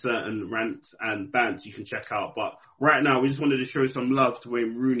and certain rants and bants you can check out. But right now, we just wanted to show some love to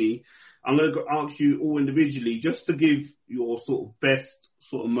Wayne Rooney. I'm going to ask you all individually just to give your sort of best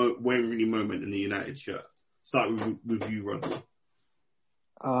sort of Wayne Rooney moment in the United shirt. Start with you, Rod.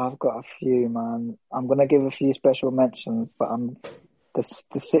 I've got a few, man. I'm going to give a few special mentions, but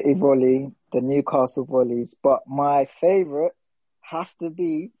the City volley, the Newcastle volleys. But my favourite has to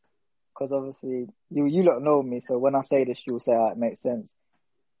be, because obviously you lot know me, so when I say this, you'll say, it makes sense.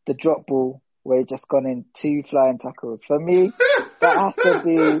 The drop ball where he just gone in 2 flying tackles. For me, that has to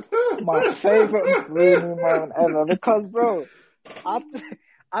be my favourite Rooney moment ever. Because, bro, I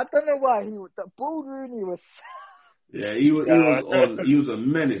don't know why the ball Rooney was Yeah, he was a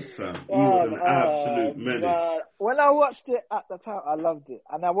menace, fam. He was an absolute menace. When I watched it at the time, I loved it,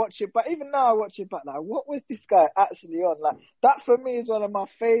 and I watch it, but even now I watch it back. Like, what was this guy actually on? Like, that for me is one of my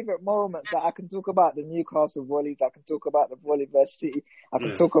favorite moments. That I can talk about the Newcastle volleys. I can talk about the volley versus City. I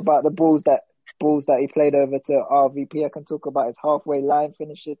can talk about the balls that he played over to RVP. I can talk about his halfway line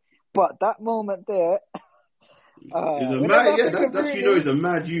finishes. But that moment there. He's a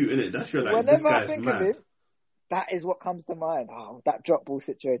mad you, innit? That's your, like, whenever this I guy's think mad. of him, that is what comes to mind. Oh, that drop ball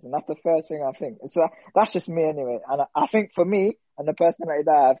situation. That's the first thing I think. So that's just me anyway. And I think for me and the personality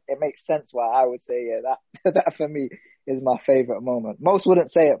that I have, it makes sense why I would say, that for me is my favourite moment. Most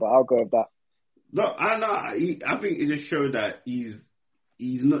wouldn't say it, but I'll go with that. No, I know. I think it just showed that he's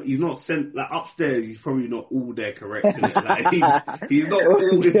not sent, like, upstairs. He's probably not all there correct, innit? Like, he's not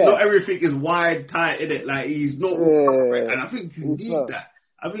all. Not everything is wide tight, innit? Like, he's not all correct, and I think you need that.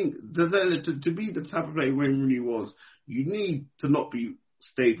 I think to be the type of player Wayne Rooney was, you need to not be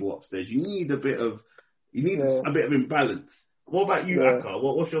stable upstairs. You need a bit of imbalance. What about you, Aka?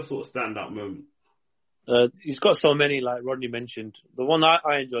 What's your sort of stand-up moment? He's got so many, like Rodney mentioned. The one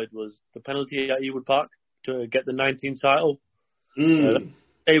I enjoyed was the penalty at Ewood Park to get the 19th title.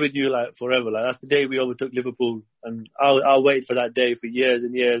 Stay with you like forever. Like, that's the day we overtook Liverpool, and I'll wait for that day for years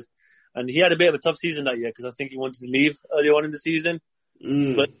and years. And he had a bit of a tough season that year because I think he wanted to leave early on in the season.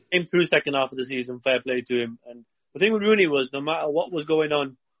 But came through second half of the season, fair play to him. And the thing with Rooney was, no matter what was going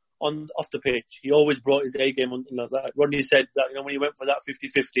on off the pitch, he always brought his A game on. Like Rodney said, that when he went for that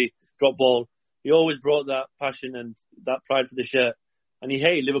 50-50 drop ball, he always brought that passion and that pride for the shirt. And he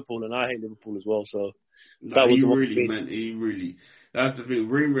hated Liverpool, and I hate Liverpool as well. So that was he really. That's the thing.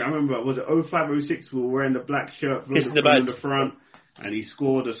 I remember, was it 05-06? We were wearing the black shirt from the front, and he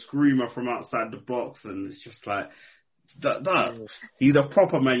scored a screamer from outside the box, and it's just like. He's a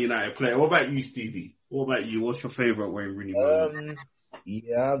proper Man United player. What about you, Stevie? What about you? What's your favourite Wayne Rooney moment?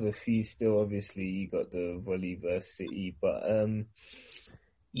 Yeah, I have a few still. Obviously, you got the volley versus City, but I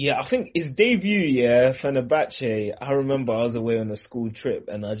think his debut, Fenerbahce. I remember I was away on a school trip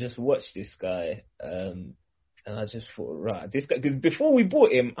and I just watched this guy, and I just thought, right, this guy. Because before we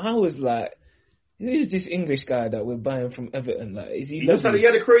bought him, I was like, who's this English guy that we're buying from Everton? Like, is he? He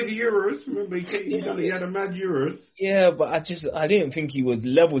had a crazy Euros. Remember, he had a mad Euros. Yeah, but I didn't think he was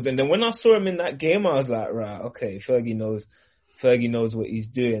levels. And then when I saw him in that game, I was like, right, okay, Fergie knows what he's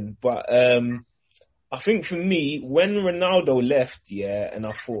doing. But I think for me, when Ronaldo left, and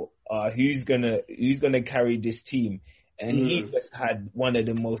I thought, who's gonna carry this team? And he just had one of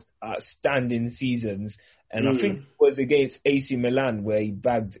the most outstanding seasons. And I think it was against AC Milan where he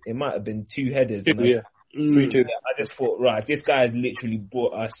bagged, it might have been 2 headers. 3-2. I just thought, right, this guy had literally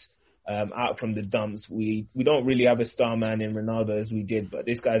brought us out from the dumps. We don't really have a star man in Ronaldo as we did, but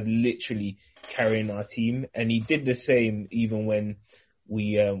this guy's literally carrying our team. And he did the same even when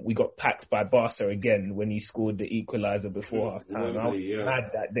we got packed by Barca again when he scored the equaliser before half time. I was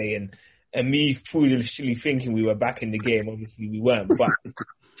mad that day, and me foolishly thinking we were back in the game. Obviously we weren't, but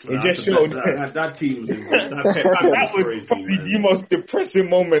it just showed that team. That was probably the most depressing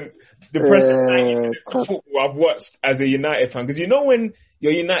moment, 90 minutes of football I've watched as a United fan. Because you know when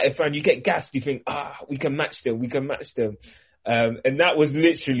you're a United fan, you get gassed. You think, we can match them. And that was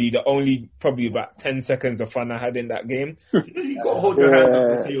literally the only probably about 10 seconds of fun I had in that game. You got to hold your hands up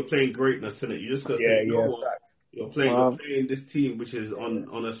and say you're playing greatness, innit? You just got to say, you're playing this team which is on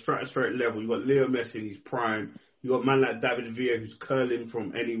a stratospheric level. You got Leo Messi in his prime. You got a man like David Villa who's curling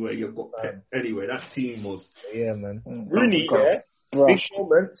from anywhere. You've got Pep anyway. That team was... Yeah, man. Rooney, big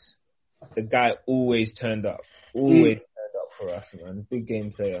moments. The guy always turned up. Always turned up for us, man. Big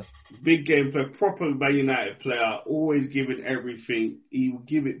game player. Proper Man United player. Always giving everything. He will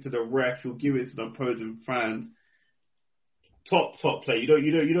give it to the ref. He'll give it to the opposing fans. Top player.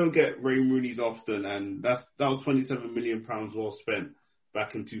 You don't get Wayne Rooney's often, and that was £27 million well spent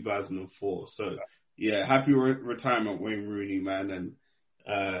back in 2004. So... yeah, happy retirement, Wayne Rooney, man, and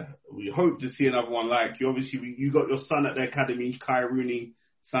we hope to see another one like you. Obviously, you got your son at the academy, Kai Rooney,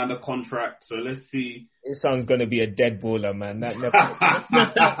 signed a contract, so let's see. His son's going to be a dead baller, man. That never,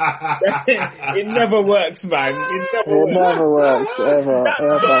 it never works, man. It never works, ever.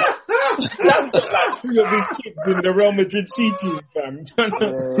 That's like 2 of his kids in the Real Madrid C team, fam.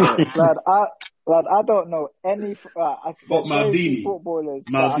 Lad, I don't know any Maldini footballers.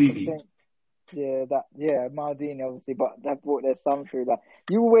 Maldini. Maldini obviously, but they've brought their son through that.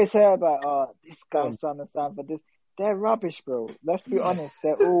 You always hear about, this guy's son and son for this. They're rubbish, bro. Let's be honest.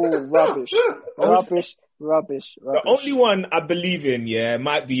 They're all rubbish. Rubbish. The only one I believe in,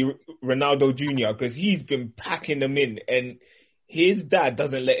 might be Ronaldo Jr. because he's been packing them in, and his dad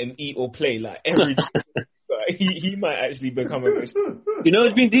doesn't let him eat or play like every. he might actually become a bit. You know,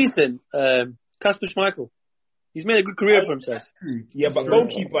 it's been decent. Kasper Schmeichel. He's made a good career for himself. Yeah, but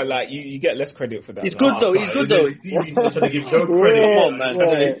goalkeeper, like, you get less credit for that. He's good though. He's good though. He's trying to give no credit. Come on, man.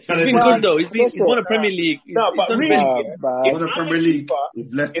 He's been good though. He's won a Premier League. No, but really,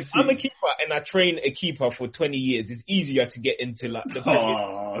 if I'm a keeper and I train a keeper for 20 years, it's easier to get into like the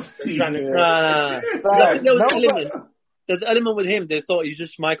There's an element with him. They thought he's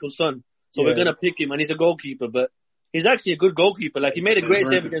just Michael's son, so we're gonna pick him, and he's a goalkeeper. But he's actually a good goalkeeper. Like, he made a great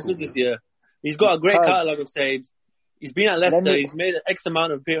save against us this year. He's got a great catalogue of saves. He's been at Leicester. He's made X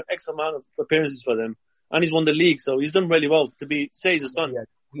amount of appearances for them, and he's won the league. So he's done really well to say he's a son. A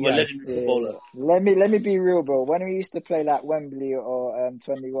legendary footballer. Let me be real, bro. When we used to play like Wembley or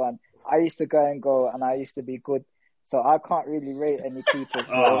 21, I used to go and go, and I used to be good. So I can't really rate any keepers.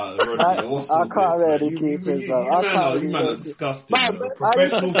 I can't rate any keepers. You man are disgusting.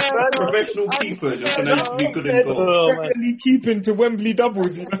 Professional keeper just gonna be good in goal. Definitely keeping to Wembley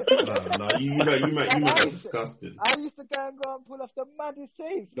doubles. You man are disgusting. I used to go and pull off the maddest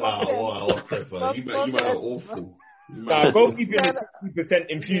saves. You man are awful. Goalkeeping is 60%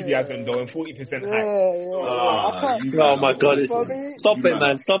 enthusiasm though and 40% hype. Oh my God! Stop it,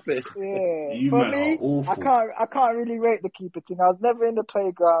 man! Stop it. Yeah. For me, I can't really rate the keeper thing. I was never in the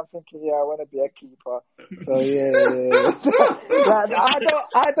playground thinking, I want to be a keeper. So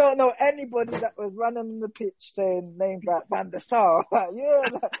I don't know anybody that was running on the pitch saying names like Van der Sar.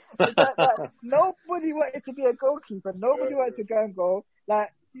 Nobody wanted to be a goalkeeper. Nobody wanted to go and go.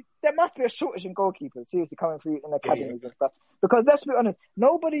 Like, there must be a shortage in goalkeepers, seriously, coming through in academies and stuff. Because let's be honest,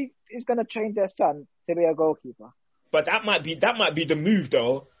 nobody is going to train their son to be a goalkeeper. But that might be the move,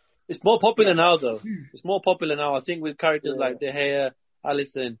 though. It's more popular now, though. It's more popular now. I think with characters like De Gea,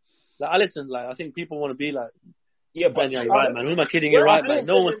 Alisson. I think people want to be like. Yeah, but you're right, man. Who am I kidding? You're right, man.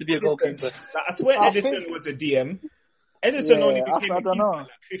 No one wants to be a goalkeeper. I swear Edison was a DM. Edison only became a keeper at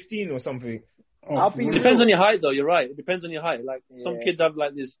 15 or something. It depends on your height, though. You're right. It depends on your height. Like, some kids have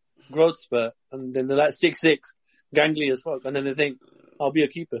like this growth spurt, and then they're like 6'6", gangly as fuck, and then they think, I'll be a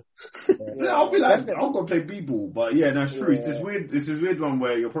keeper. I'll be like, I'll go play b-ball, but that's true. It's this weird one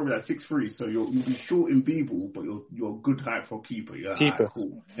where you're probably like 6'3", so you'll be short in b-ball, but you're good height for keeper. Keeper.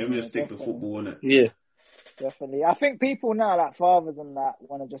 Cool. Let me just stick to football, innit? Yeah. Definitely. I think people now, like fathers and that,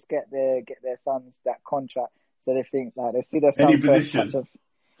 want to just get their sons that contract, so they think like they see their son's first touch of.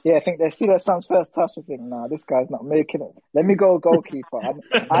 Yeah, I think they see their son's first touch and think, nah, this guy's not making it. Let me go goalkeeper. I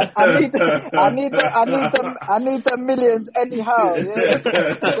need the millions anyhow. Yeah,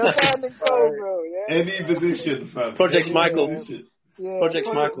 the goal, bro. Yeah. Any position, fam. Project Michael. Yeah, Project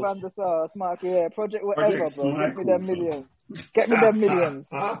Michael. Project whatever, bro. Get me them millions. Get me them millions.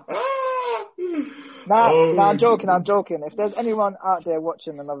 I'm joking. If there's anyone out there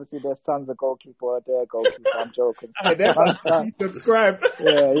watching, and obviously their son's a goalkeeper or their goalkeeper, I'm joking. Subscribe.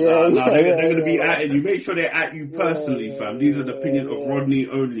 They're going to be at you. Make sure they're at you personally, fam. These are the opinion of Rodney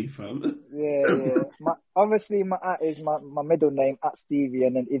only, fam. Obviously, my at is my middle name, at Stevie,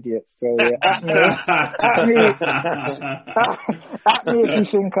 and an idiot. So at me if you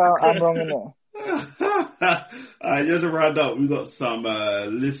think I'm wrong in it. Just to round up, we've got some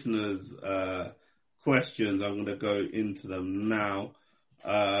listeners' questions. I'm going to go into them now.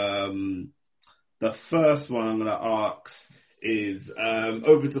 The first one I'm going to ask is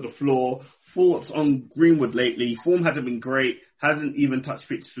over to the floor. Thoughts on Greenwood lately? Form hasn't been great. Hasn't even touched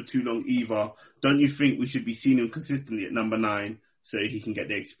pitch for too long either. Don't you think we should be seeing him consistently at number 9 so he can get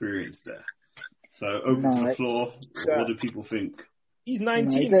the experience there? So over to the floor. What do people think? He's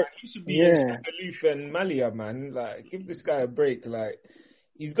 19. He should be Aloof and Malia, man. Like, give this guy a break. Like,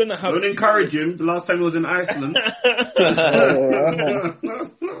 he's gonna have. Don't encourage him. The last time he was in Iceland.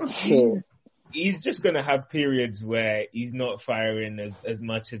 He's just gonna have periods where he's not firing as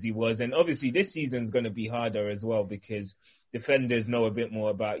much as he was, and obviously this season's gonna be harder as well because defenders know a bit more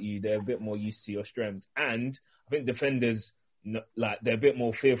about you. They're a bit more used to your strengths, and I think defenders they're a bit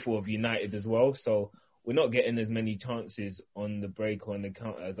more fearful of United as well. So. We're not getting as many chances on the break or on the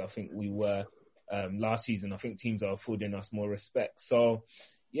counter as I think we were last season. I think teams are affording us more respect. So,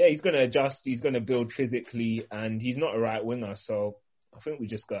 he's going to adjust. He's going to build physically, and he's not a right winger. So, I think we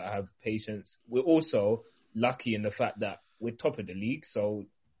just got to have patience. We're also lucky in the fact that we're top of the league. So,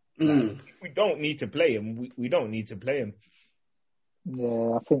 if we don't need to play him, we don't need to play him.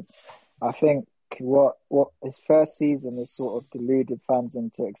 Yeah, I think what his first season has sort of deluded fans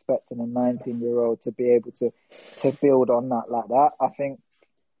into expecting a 19-year-old to be able to build on that like that. I think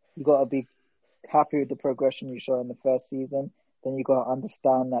you got to be happy with the progression you show in the first season. Then you got to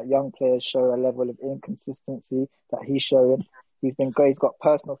understand that young players show a level of inconsistency that he's showing. He's been great. He's got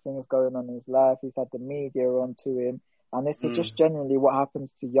personal things going on in his life. He's had the media onto him. And this is just generally what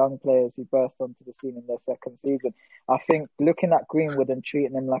happens to young players who burst onto the scene in their second season. I think looking at Greenwood and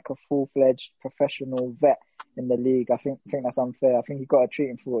treating him like a full-fledged professional vet in the league, I think that's unfair. I think you've got to treat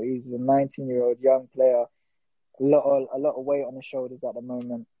him for what he's a 19-year-old young player. A lot of weight on his shoulders at the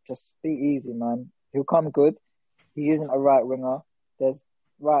moment. Just be easy, man. He'll come good. He isn't a right winger.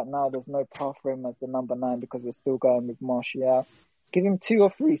 Right now, there's no path for him as the number 9 because we're still going with Martial. Give him 2 or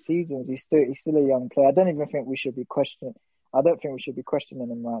 3 seasons. He's still a young player. I don't think we should be questioning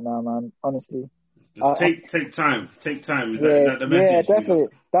him right now, man. Honestly. Just take time. Take time. Is that the message? Yeah, definitely.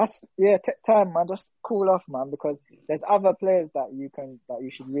 Take time, man. Just cool off, man, because there's other players that you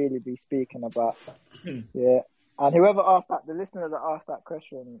should really be speaking about. Yeah. And whoever asked that, the listener that asked that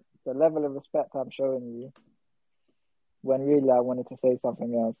question, the level of respect I'm showing you, when really I wanted to say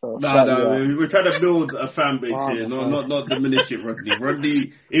something else. So we're trying to build a fan base here, not diminish it, Rodney.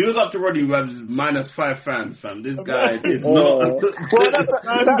 Rodney, if it was up to Rodney, we have -5 fans, fam. This guy is not.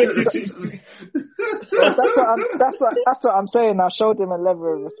 That's what I'm saying. I showed him a level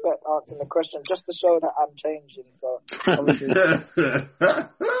of respect answering the question just to show that I'm changing. So obviously.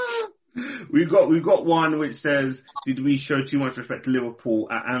 We've got one which says, did we show too much respect to Liverpool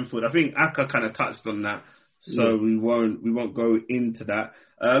at Anfield? I think Aka kind of touched on that. So we won't go into that.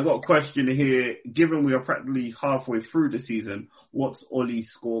 I've got a question here. Given we are practically halfway through the season, what's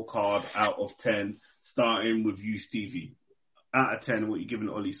Ollie's scorecard out of 10? Starting with you, Stevie. Out of 10, what are you giving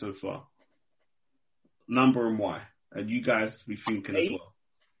Ollie so far? Number and why? And you guys be thinking 8. as well.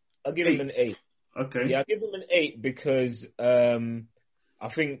 I'll give him an 8. Okay. Yeah, I'll give him an 8 because I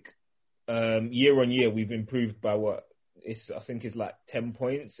think year on year we've improved by what? I think it's like 10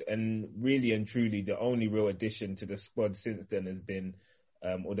 points, and really and truly the only real addition to the squad since then has been,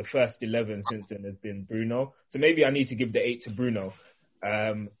 or the first 11 since then has been Bruno. So maybe I need to give the 8 to Bruno.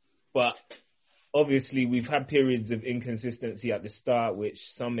 But obviously we've had periods of inconsistency at the start, which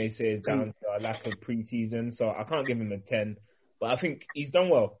some may say is down to our lack of pre-season. So I can't give him a 10, but I think he's done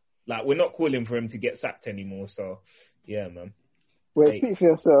well. Like, we're not calling for him to get sacked anymore. So yeah, man. Wait, speak for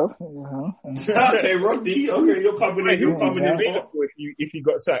yourself. Okay, Rodney. Okay, you're coming in. If you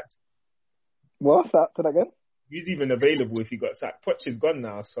got sacked. What's that? Say that again? He's even available if he got sacked. Poch is gone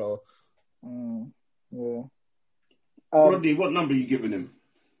now, so. Yeah. Rodney, what number are you giving him?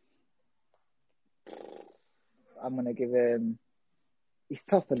 I'm gonna give him. He's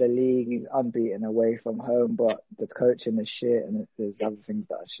top of the league. He's unbeaten away from home, but the coaching is shit, and there's other things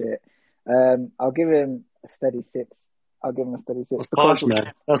that are shit. I'll give him a steady 6. I'll give him a steady 6. That's harsh,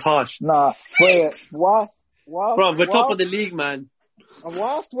 man. That's harsh. Nah, wait. Whilst bro, we're top of the league, man.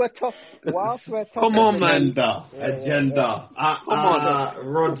 Whilst we're top. Come on, man. Agenda. Come on,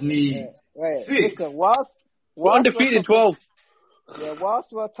 Rodney. Wait, 6. listen. Whilst we're undefeated 12. Yeah,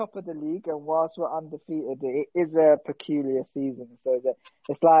 whilst we're top of the league and whilst we're undefeated, it is a peculiar season. So that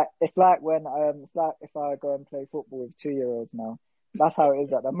it's like if I go and play football with 2-year-olds now. That's how it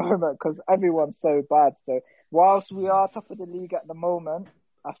is at the moment because everyone's so bad. So whilst we are top of the league at the moment,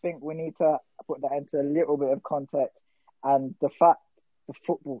 I think we need to put that into a little bit of context. And the fact the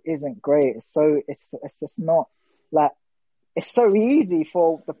football isn't great. It's just not like it's so easy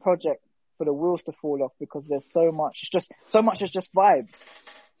for the project for the wheels to fall off because there's so much is just vibes.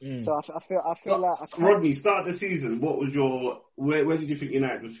 So I feel like I can't. Rodney, start the season. What was where did you think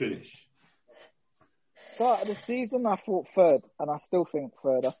United would finish? Start of the season, I thought 3rd, and I still think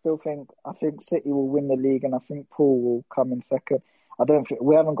 3rd. I think City will win the league, and I think Paul will come in 2nd. I don't think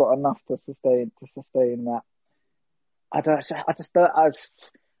we haven't got enough to sustain that. Right now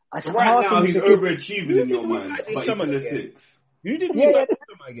he's overachieving in your mind, but he's in the 6. Who did we buy this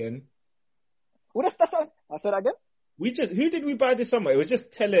summer again? Well, that's I said that again. Who did we buy this summer? It was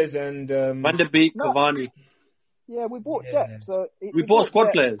just Tellez and Van der Beek, Cavani. Yeah, we bought depth. So we bought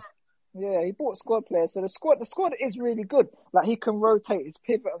squad players. Yeah, he bought squad players. So the squad is really good. Like he can rotate his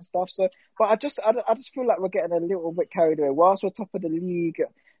pivot and stuff. So, but I just feel like we're getting a little bit carried away. Whilst we're top of the league,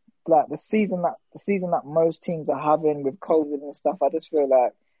 like the season that most teams are having with COVID and stuff, I just feel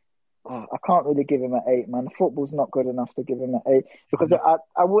like I can't really give him an 8, man. Football's not good enough to give him an 8 because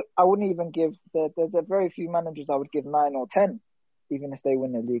I wouldn't even give. There's a very few managers I would give 9 or 10, even if they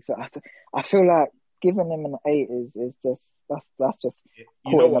win the league. So I feel like giving him an 8 is just. That's just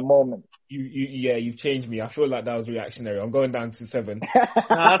caught in the moment. You've changed me. I feel like that was reactionary. I'm going down to 7.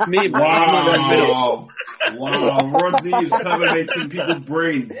 That's me, man. Wow. Rodney is permeating people's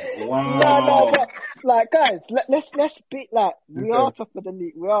brains. Wow. No. Like, guys, let's be like, we are top of the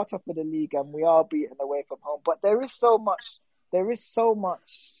league. We are top of the league, and we are beaten away from home. But there is so much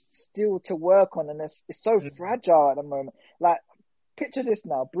still to work on, and it's so fragile at the moment. Like, picture this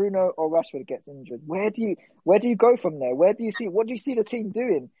now. Bruno or Rashford gets injured. Where do you go from there? What do you see the team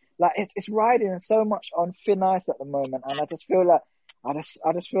doing? Like it's riding so much on thin ice at the moment, and I just feel like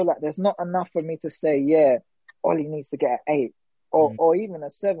there's not enough for me to say, yeah, Ollie needs to get an 8 or even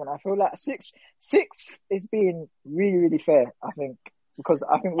a 7. I feel like 6 is being really, really fair. I think because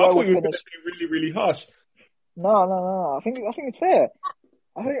I think where we finish really, really harsh. No. I think it's fair.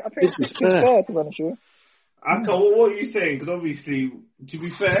 I think it's fair to be honest with you. What are you saying? Because obviously, to be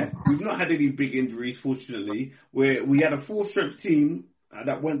fair, we've not had any big injuries, fortunately. We had a full-strength team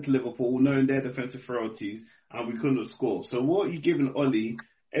that went to Liverpool, knowing their defensive frailties, and we couldn't score. So what are you giving Ollie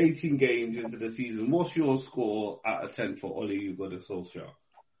 18 games into the season? What's your score out of 10 for Ollie Gunnar Solskjaer?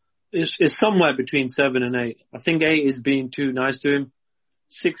 It's somewhere between 7 and 8. I think 8 is being too nice to him.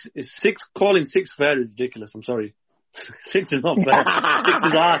 6 calling 6 fair is ridiculous. I'm sorry. 6 is not fair. 6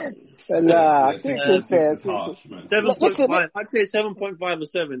 is harsh. Nah, 6 is fair. 7.5. I'd say 7.5 or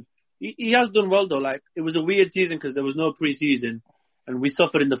 7. He has done well though. Like it was a weird season because there was no pre-season, and we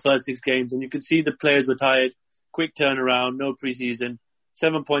suffered in the first 6 games. And you could see the players were tired. Quick turnaround, no pre-season.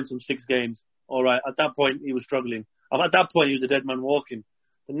 7 points from 6 games. All right. At that point, he was struggling. At that point, he was a dead man walking.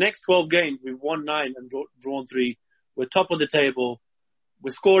 The next 12 games, we've won 9 and drawn 3. We're top of the table.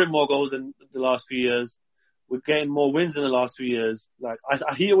 We're scoring more goals than the last few years. We're getting more wins in the last few years. Like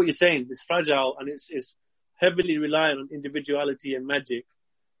I hear what you're saying. It's fragile and it's heavily reliant on individuality and magic.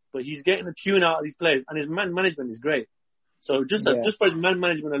 But he's getting a tune out of these players, and his man management is great. So just for his man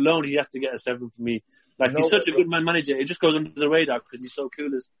management alone, he has to get a 7 for me. Like he's such a good man manager. It just goes under the radar because he's so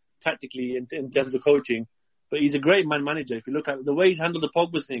clueless tactically in terms of coaching. But he's a great man manager. If you look at the way he's handled the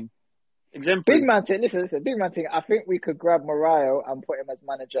Pogba thing, exemplary. Big man thing. Listen. Big man thing. I think we could grab Mario and put him as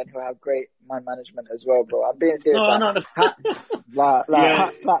manager, and he'll have great man management as well, bro. I'm being serious.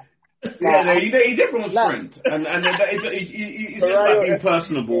 He's everyone's friend, and it's just about being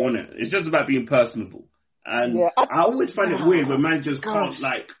personable, isn't it? It's just about being personable. And I always find it weird when managers can't,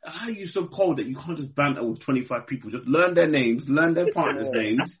 like, how are you so cold that you can't just banter with 25 people? Just learn their names, learn their partners'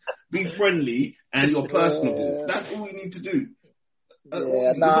 names, be friendly, and you're personable. That's all you need to do.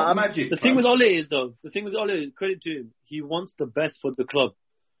 Magic. The thing with Ole is, credit to him, he wants the best for the club.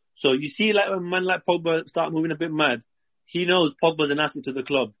 So you see, like when a man like Pogba start moving a bit mad, he knows Pogba's an asset to the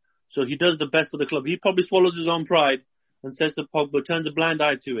club. So he does the best for the club. He probably swallows his own pride and says to Pogba, turns a blind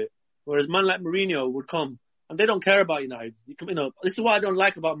eye to it. Whereas a man like Mourinho would come, and they don't care about United. This is what I don't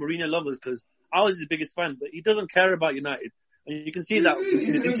like about Mourinho lovers, because I was his biggest fan, but he doesn't care about United. And you can see that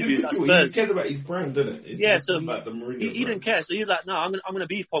in his interviews at Spurs. He cares about his brand, doesn't it? So he didn't care. So he's like, no, I'm going to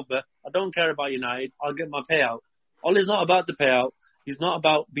beat Pogba. I don't care about United. I'll get my payout. Ollie's not about the payout. He's not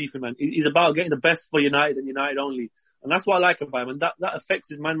about beefing, man. He's about getting the best for United and United only. And that's what I like about him. And that affects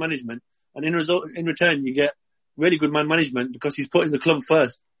his man management. And in return, you get really good man management because he's putting the club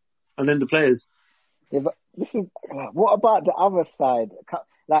first and then the players. Yeah, but what about the other side?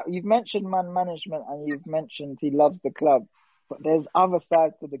 Like, you've mentioned man management and you've mentioned he loves the club. But there's other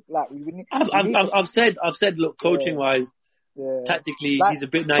sides to the I've said, look, coaching wise, tactically, he's a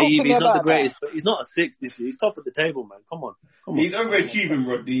bit naive. He's not the greatest, but he's not a 6 this year. He's top of the table, man. Come on. He's overachieving,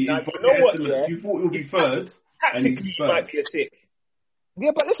 Rodney. You thought he'll be third. Tactically, he might be a 6.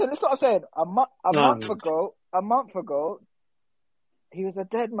 Yeah, but listen, this is what I'm saying. A month ago, he was a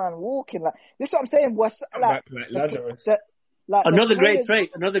dead man walking. Like, this is what I'm saying. Lazarus. Another great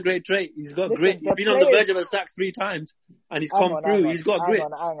trait. He's got grit. He's been on the verge of a sack 3 times, and he's come through. He's got grit.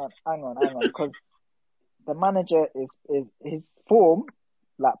 Hang on. Because the manager is his form,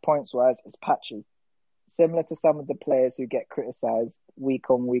 like points wise, is patchy. Similar to some of the players who get criticised week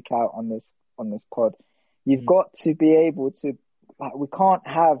on, week out on this pod. You've got to be able to. Like, we can't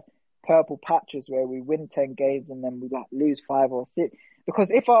have purple patches where we win 10 games and then we lose 5 or 6. Because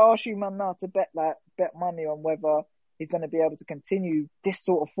if I ask you, man, now to bet money on whether he's going to be able to continue this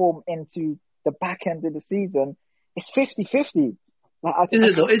sort of form into the back end of the season, it's 50-50. Is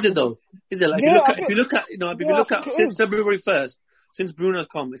it though? If you look at since February 1st, since Bruno's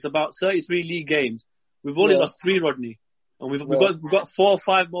come, it's about 33 league games. We've only lost 3, Rodney, and we've got 4 or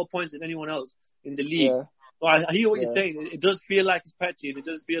 5 more points than anyone else in the league. Yeah. So I hear what you're saying. It does feel like it's patchy, and it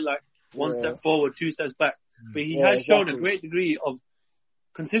does feel like 1 step forward, 2 steps back. But he has shown a great degree of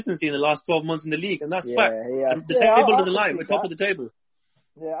consistency in the last 12 months in the league, and that's fact. And the table doesn't lie. We're top of the table.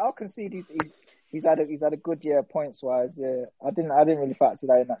 Yeah, I'll concede he's had a good year points wise. Yeah, I didn't really factor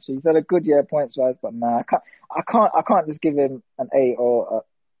that in actually. He's had a good year points wise, but nah, I can't just give him an 8 or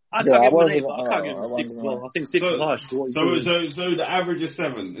I can't give him an 8, but I can't give him a 6 as well. I think 6 is harsh. So the average is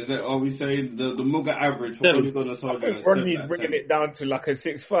 7. Is it? Are we saying the MUGA average for Ole Gunnar Solskjaer? Rodney's bringing it down to like a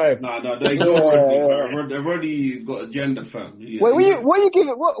 6.5. No, they ignore Rodney's got agenda, fam. Wait, what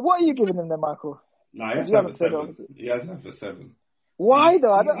are you giving him then, Michael? No, he has to have a 7. He has to have a 7. Why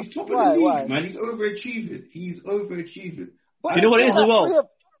though? I don't. He's top of the league, man. He's overachieving. But you know what it is as well?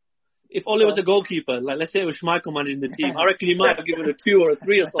 If Ole was a goalkeeper, like let's say it was Schmeichel managing the team, I reckon he might have given a 2 or a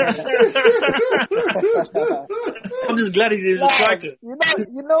 3 or something. I'm just glad he's a striker.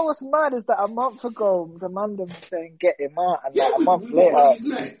 You know what's mad is that a month ago the London was saying get him out, and like a month later.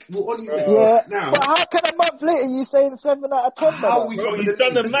 But how can a month later you saying 7 out of 10? He's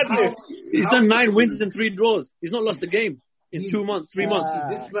done the madness. He's done 9 wins and 3 draws. He's not lost a game in 2 months, 3 months.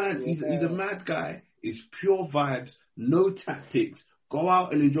 This man, he's a mad guy. It's pure vibes, no tactics. Go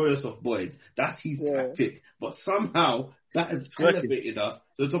out and enjoy yourself, boys. That's his tactic. But somehow, that has elevated us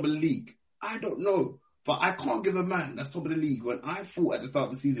to the top of the league. I don't know. But I can't give a man that's top of the league. When I thought at the start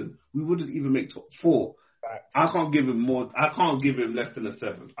of the season, we wouldn't even make top 4. I can't give him more. I can't give him less than a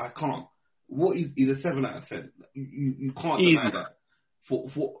 7. I can't. He's a 7 out of 10. You can't deny that.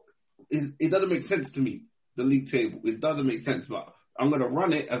 It doesn't make sense to me, the league table. It doesn't make sense. But I'm going to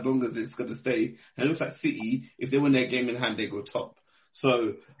run it as long as it's going to stay. And it looks like City, if they win their game in hand, they go top.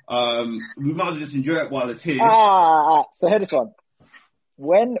 So we might as well just enjoy it while it's here. So hear this one.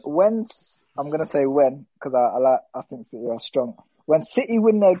 When I'm gonna say when, because I think City are strong. When City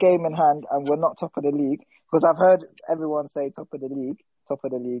win their game in hand and we're not top of the league, because I've heard everyone say top of the league.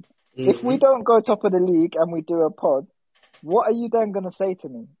 Mm-hmm. If we don't go top of the league and we do a pod, what are you then gonna say to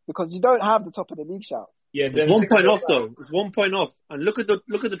me? Because you don't have the top of the league shout. Yeah, it's 1 point off though. It's 1 point off. And look at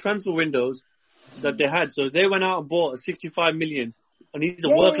the transfer windows that they had. So they went out and bought 65 million. And he's a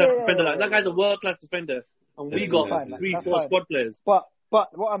world-class defender. That guy's a world-class defender. And we got 3-4 squad players. But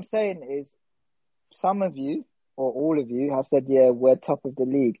what I'm saying is, some of you, or all of you, have said, yeah, we're top of the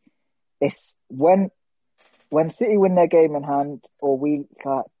league. It's when City win their game in hand, or we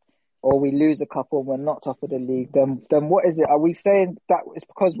lose a couple and we're not top of the league, then what is it? Are we saying that it's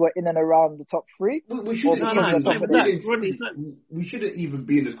because we're in and around the top 3? We shouldn't even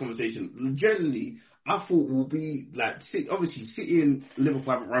be in this conversation. Generally, I thought we'll be like, obviously City and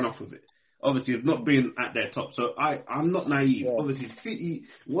Liverpool haven't run off with it. Obviously, have not been at their top. So I'm not naive. Yeah. Obviously, City,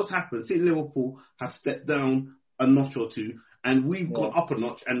 what's happened? City and Liverpool have stepped down a notch or two, and we've gone up a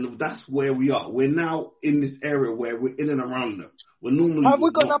notch, and that's where we are. We're now in this area where we're in and around them. We're normally have we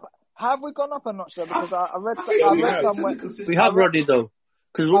gone up a notch though? Because I read somewhere. We have Rodney though.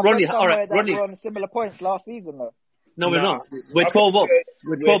 Because Rodney, all right, Rodney. We're on similar points last season though. No, we're not. We're 12 up.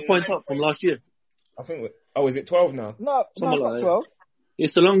 We're 12 points up from last year. I think is it 12 now? No, it's not 12.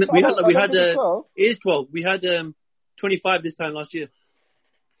 It's so long that we had it is 12. We had 25 this time last year.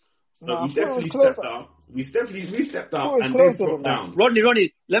 No, we definitely stepped out. We stepped out and then dropped down.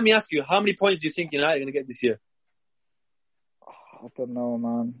 Rodney, let me ask you, how many points do you think United are going to get this year? I don't know,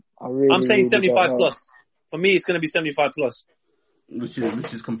 man. I'm saying 75 plus. For me, it's going to be 75 plus. Which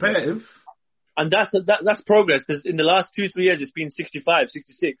is competitive. And that's progress, because in the last 2-3 years, it's been 65,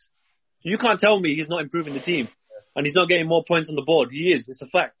 66. You can't tell me he's not improving the team and he's not getting more points on the board. He is. It's a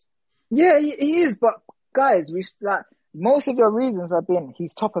fact. Yeah, he is. But guys, most of your reasons have been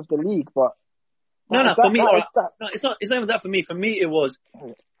he's top of the league. But for me, it's not even that for me. For me, it was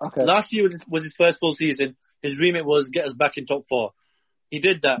last year was his first full season. His remit was get us back in top 4. He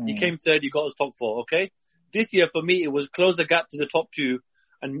did that. He came third. He got us top 4. Okay. This year for me, it was close the gap to the top 2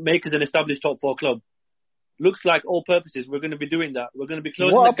 and make us an established top 4 club. Looks like all purposes, we're going to be doing that. We're going to be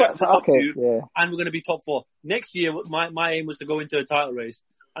closing the gap to the top 2, and we're going to be top 4. Next year, my aim was to go into a title race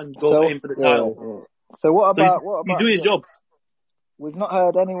and go aim for the title. Yeah. So what about he's doing his job. We've not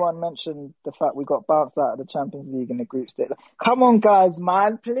heard anyone mention the fact we got bounced out of the Champions League in the group stage. Come on, guys,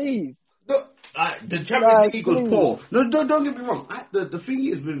 man, please. Look, the Champions League was poor. No, don't get me wrong. The thing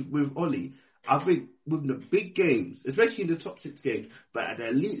is with Ole, I think with the big games, especially in the top 6 games, but at the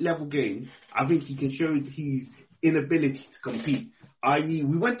elite level games, I think he can show his inability to compete. I.e.,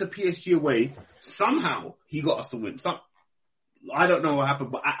 we went to PSG away. Somehow he got us to win. I don't know what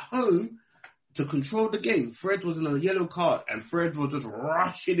happened, but at home, to control the game, Fred was in a yellow card, and Fred was just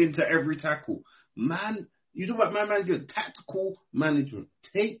rushing into every tackle. Man, you talk about man management, tactical management.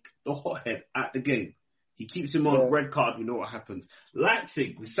 Take the hothead at the game. He keeps him on red card. We know what happens.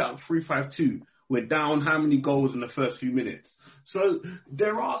 Leipzig, we set up 3-5-2. We're down how many goals in the first few minutes? So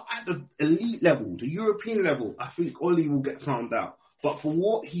there are at the elite level, the European level, I think Ole will get found out. But for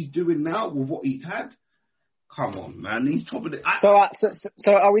what he's doing now with what he's had, come on, man, he's top of the.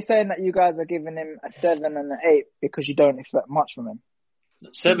 So are we saying that you guys are giving him a 7 and an 8 because you don't expect much from him?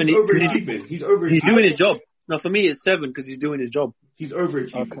 7. He's overachieving. He's overachieving. He's doing his job. No, for me it's 7 because he's doing his job. He's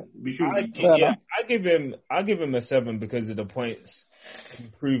overachieving. Okay. I give him a 7 because of the points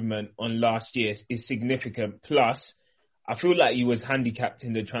improvement on last year is significant. Plus, I feel like he was handicapped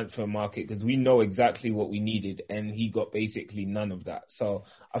in the transfer market because we know exactly what we needed and he got basically none of that. So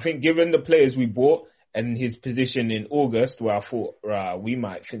I think given the players we bought and his position in August, where I thought we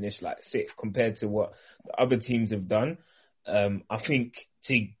might finish like 6th compared to what the other teams have done, I think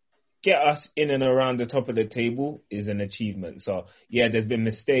to get us in and around the top of the table is an achievement. So yeah, there's been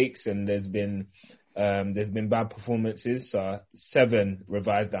mistakes and there's been bad performances. So 7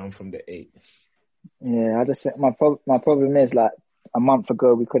 revised down from the 8. Yeah, I just think my problem is like a month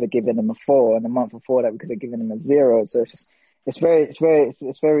ago we could have given him a 4, and a month before that we could have given him a 0. So it's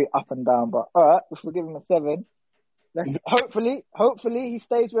very up and down. But all right, if we give him a 7, hopefully he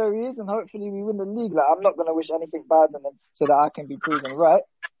stays where he is, and hopefully we win the league. Like I'm not gonna wish anything bad on him so that I can be proven right.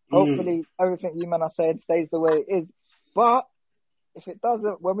 Hopefully everything you man are saying stays the way it is. But if it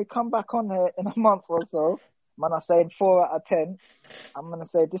doesn't, when we come back on here in a month or so, man are saying 4 out of 10, I'm going to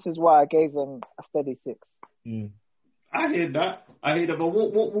say this is why I gave him a steady 6. I hear that. But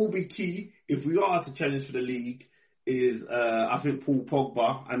what will be key if we are to challenge for the league is, I think, Paul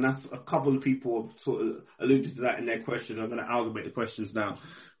Pogba, and that's a couple of people have sort of alluded to that in their questions. I'm going to aggregate the questions now.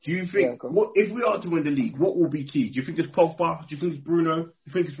 Do you think, if we are to win the league, what will be key? Do you think it's Pogba? Do you think it's Bruno? Do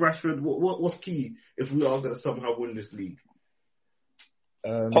you think it's Rashford? What's key if we are going to somehow win this league?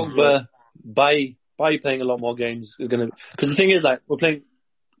 Pogba, by playing a lot more games, is going to... Because the thing is, like, we're playing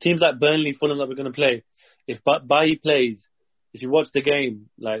teams like Burnley, Fulham that we're going to play. If Bailly plays, if you watch the game,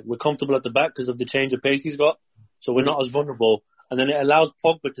 like, we're comfortable at the back because of the change of pace he's got. So we're not as vulnerable. And then it allows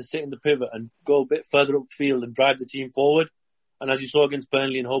Pogba to sit in the pivot and go a bit further upfield and drive the team forward. And as you saw against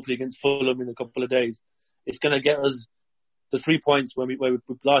Burnley and hopefully against Fulham in a couple of days, it's going to get us the 3 points where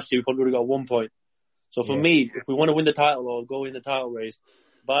last year we probably would have got 1 point. So for me, if we want to win the title or go in the title race,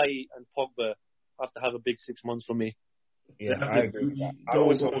 Bailly and Pogba have to have a big 6 months for me. Yeah, I agree with that.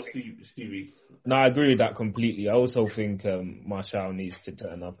 Stevie. No, I agree with that completely. I also think Martial needs to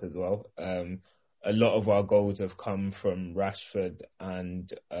turn up as well. A lot of our goals have come from Rashford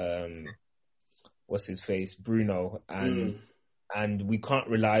and Bruno, and we can't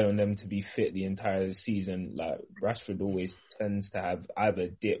rely on them to be fit the entire season. Like Rashford always tends to have either a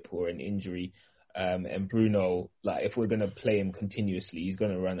dip or an injury, and Bruno, like if we're gonna play him continuously, he's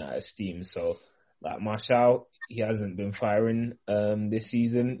gonna run out of steam. So, like Martial, he hasn't been firing this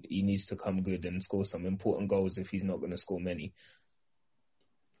season. He needs to come good and score some important goals if he's not gonna score many.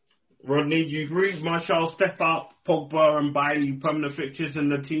 Rodney, do you agree? Martial step up, Pogba and Bailly permanent fixtures in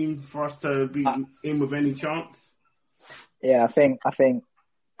the team for us to be in with any chance? Yeah, I think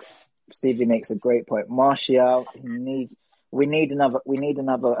Stevie makes a great point. Martial, we need another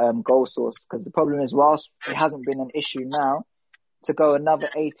goal source, because the problem is, whilst it hasn't been an issue now, to go another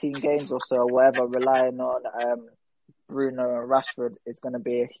 18 games or so, or whatever, relying on Bruno and Rashford is going to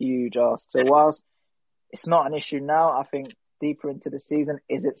be a huge ask. So whilst it's not an issue now, I think deeper into the season,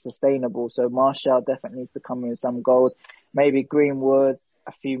 is it sustainable? So Martial definitely needs to come in with some goals. Maybe Greenwood,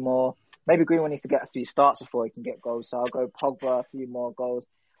 a few more. Maybe Greenwood needs to get a few starts before he can get goals. So I'll go Pogba, a few more goals.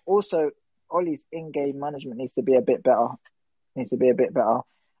 Also, Ollie's in-game management needs to be a bit better. And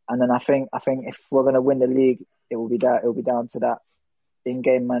then I think if we're going to win the league, it will be down to that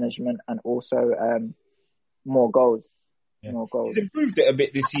in-game management and also more goals. Yeah. More goals. He's improved it a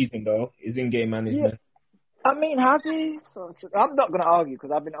bit this season, though. His in-game management. Yeah. I mean, has he? I'm not going to argue because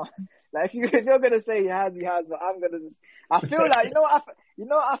I've been on. Like, if you're going to say he has, but I'm going to. I feel like you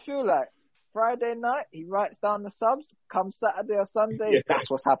know what I feel like. Friday night, he writes down the subs. Come Saturday or Sunday, that's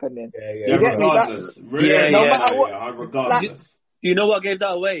what's happening. Yeah, regardless. Regardless. You know what gave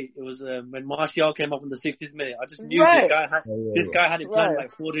that away? It was when Martial came off in the 60th minute. I just knew this guy had it planned like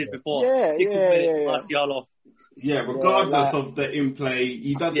 4 days before. 60th minute, Martial off. Yeah, regardless of the in play,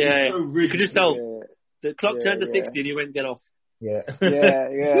 he does. Yeah, so you could just tell. The clock turned to 60 and he went get off. Yeah.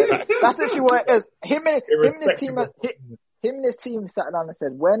 That's actually what it is. Him and his team sat down and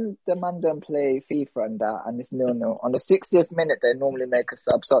said, when the man don't play FIFA and that, and it's 0-0, on the 60th minute they normally make a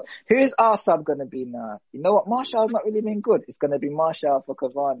sub. So who's our sub going to be now? You know what? Martial's not really been good. It's going to be Martial for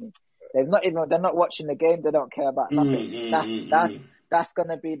Cavani. They're not watching the game. They don't care about nothing. That's going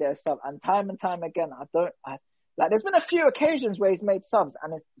to be their sub. And time again, there's been a few occasions where he's made subs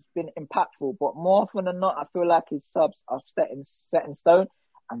and it's been impactful, but more often than not, I feel like his subs are set in stone,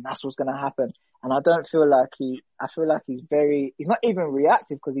 and that's what's going to happen. And I feel like he's not even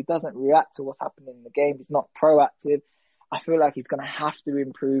reactive, because he doesn't react to what's happening in the game. He's not proactive. I feel like he's going to have to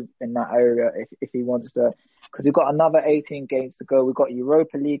improve in that area if he wants to, because we've got another 18 games to go. We've got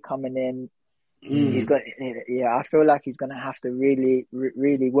Europa League coming in. I feel like he's going to have to really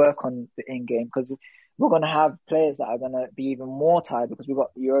work on the in-game, because we're going to have players that are going to be even more tired because we've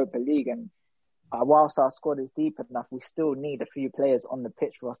got Europa League, and whilst our squad is deep enough, we still need a few players on the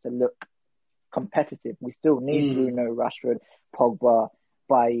pitch for us to look competitive. We still need Bruno, Rashford, Pogba,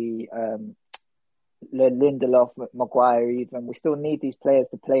 Bailly, Lindelof, Maguire even. We still need these players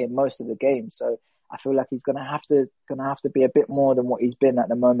to play in most of the games. So I feel like he's going to have to be a bit more than what he's been at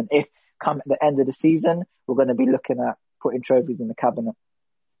the moment. If come at the end of the season, we're going to be looking at putting trophies in the cabinet.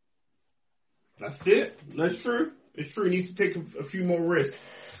 That's it. That's true. It's true. He needs to take a few more risks.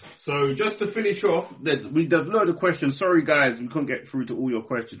 So just to finish off, we have loads of questions. Sorry guys, we couldn't get through to all your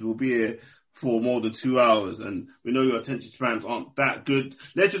questions. We'll be here for more than 2 hours, and we know your attention spans aren't that good.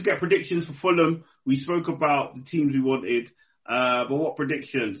 Let's just get predictions for Fulham. We spoke about the teams we wanted, but what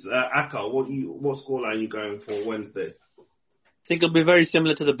predictions? Aka, what scoreline are you going for Wednesday? I think it'll be very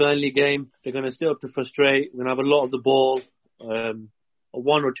similar to the Burnley game. They're going to stay up to frustrate. We're going to have a lot of the ball. A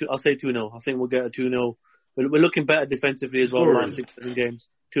 1 or 2. I'll say 2-0. I think we'll get a 2-0. We're looking better defensively as well. The last 6-7 games.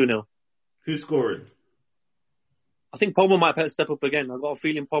 2-0. Who's scoring? I think Pogba might step up again. I've got a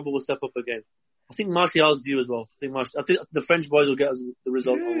feeling Pogba will step up again. I think Martial's due as well. I think the French boys will get us the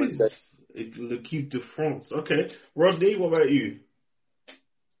result on Wednesday. It's l'équipe de France. Okay. Rodney, what about you?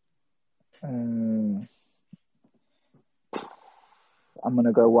 I'm going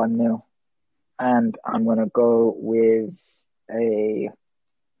to go 1-0. And I'm going to go with a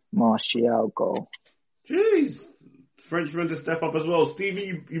Martial goal. Jeez. Frenchman to step up as well.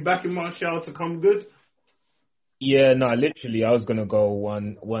 Stevie, you backing Martial to come good? Yeah, no, literally, I was going to go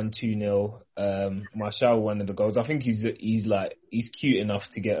 1-2-0. Martial, one of the goals. I think he's cute enough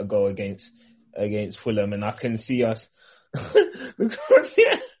to get a goal against Fulham, and I can see us.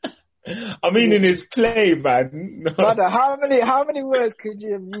 I mean, in his play, man. No. Brother, how many words could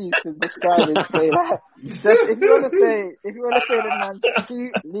you have used to describe his play? If you want to say the man's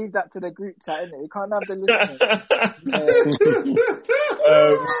cute, leave that to the group chat, innit? You can't have the listeners.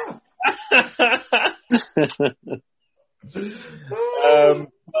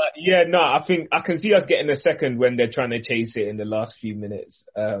 But yeah, no, I think I can see us getting a second when they're trying to chase it in the last few minutes.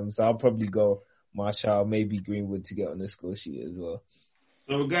 So I'll probably go Martial, maybe Greenwood to get on the score sheet as well.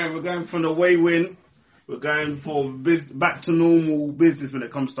 So we're going for an away win. We're going for back to normal business when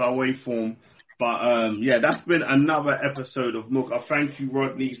it comes to our away form. But yeah, that's been another episode of MUGA. Thank you,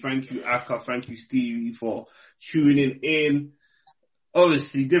 Rodney. Thank you, Aka. Thank you, Stevie, for tuning in.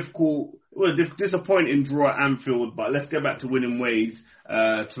 Obviously, disappointing draw at Anfield, but let's get back to winning ways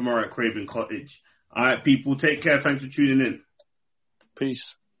tomorrow at Craven Cottage. All right, people, take care. Thanks for tuning in.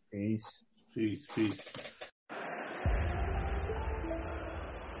 Peace. Peace. Peace. Peace.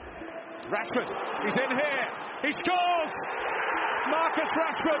 Rashford, he's in here. He scores. Marcus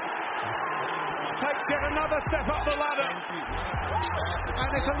Rashford takes yet another step up the ladder. And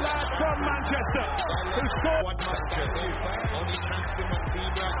it's a lad from Manchester who scored. Only chance in my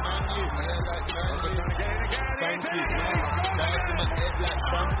team like Man U. Thank you. Bars in my head like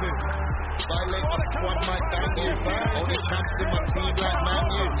shampoo. Violate my squad, might bang you. Only chance in my team like Man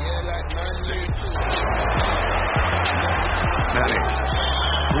U. Yeah, like Man U. Patic.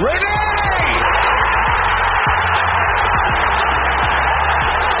 Ready!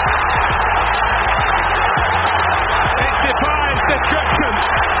 It defies description.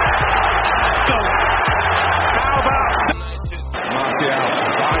 How about Martial?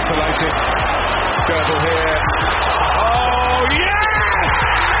 Isolated. Skirtle here. Oh, yes!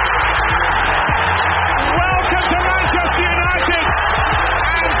 Welcome to Manchester United,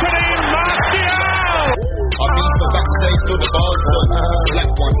 Anthony Martial! I've been for backstage till the bars done. Slap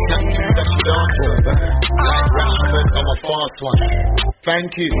one, snap two, that's your answer. Like Rashford, I'm a fast one.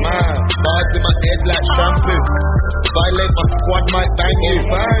 Thank you, man. Bars in my head like shampoo. Violate my squad, might bang you.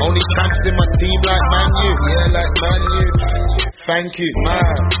 Only chance in my team like Man U. Yeah, like Man U. Thank you,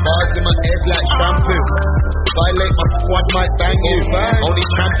 man. Bars in my head like shampoo. Violate my squad, might bang you. Only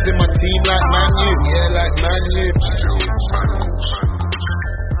chance in my team like Man U. Yeah, like Man U.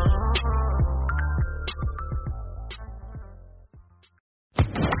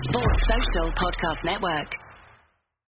 Sports Social Podcast Network.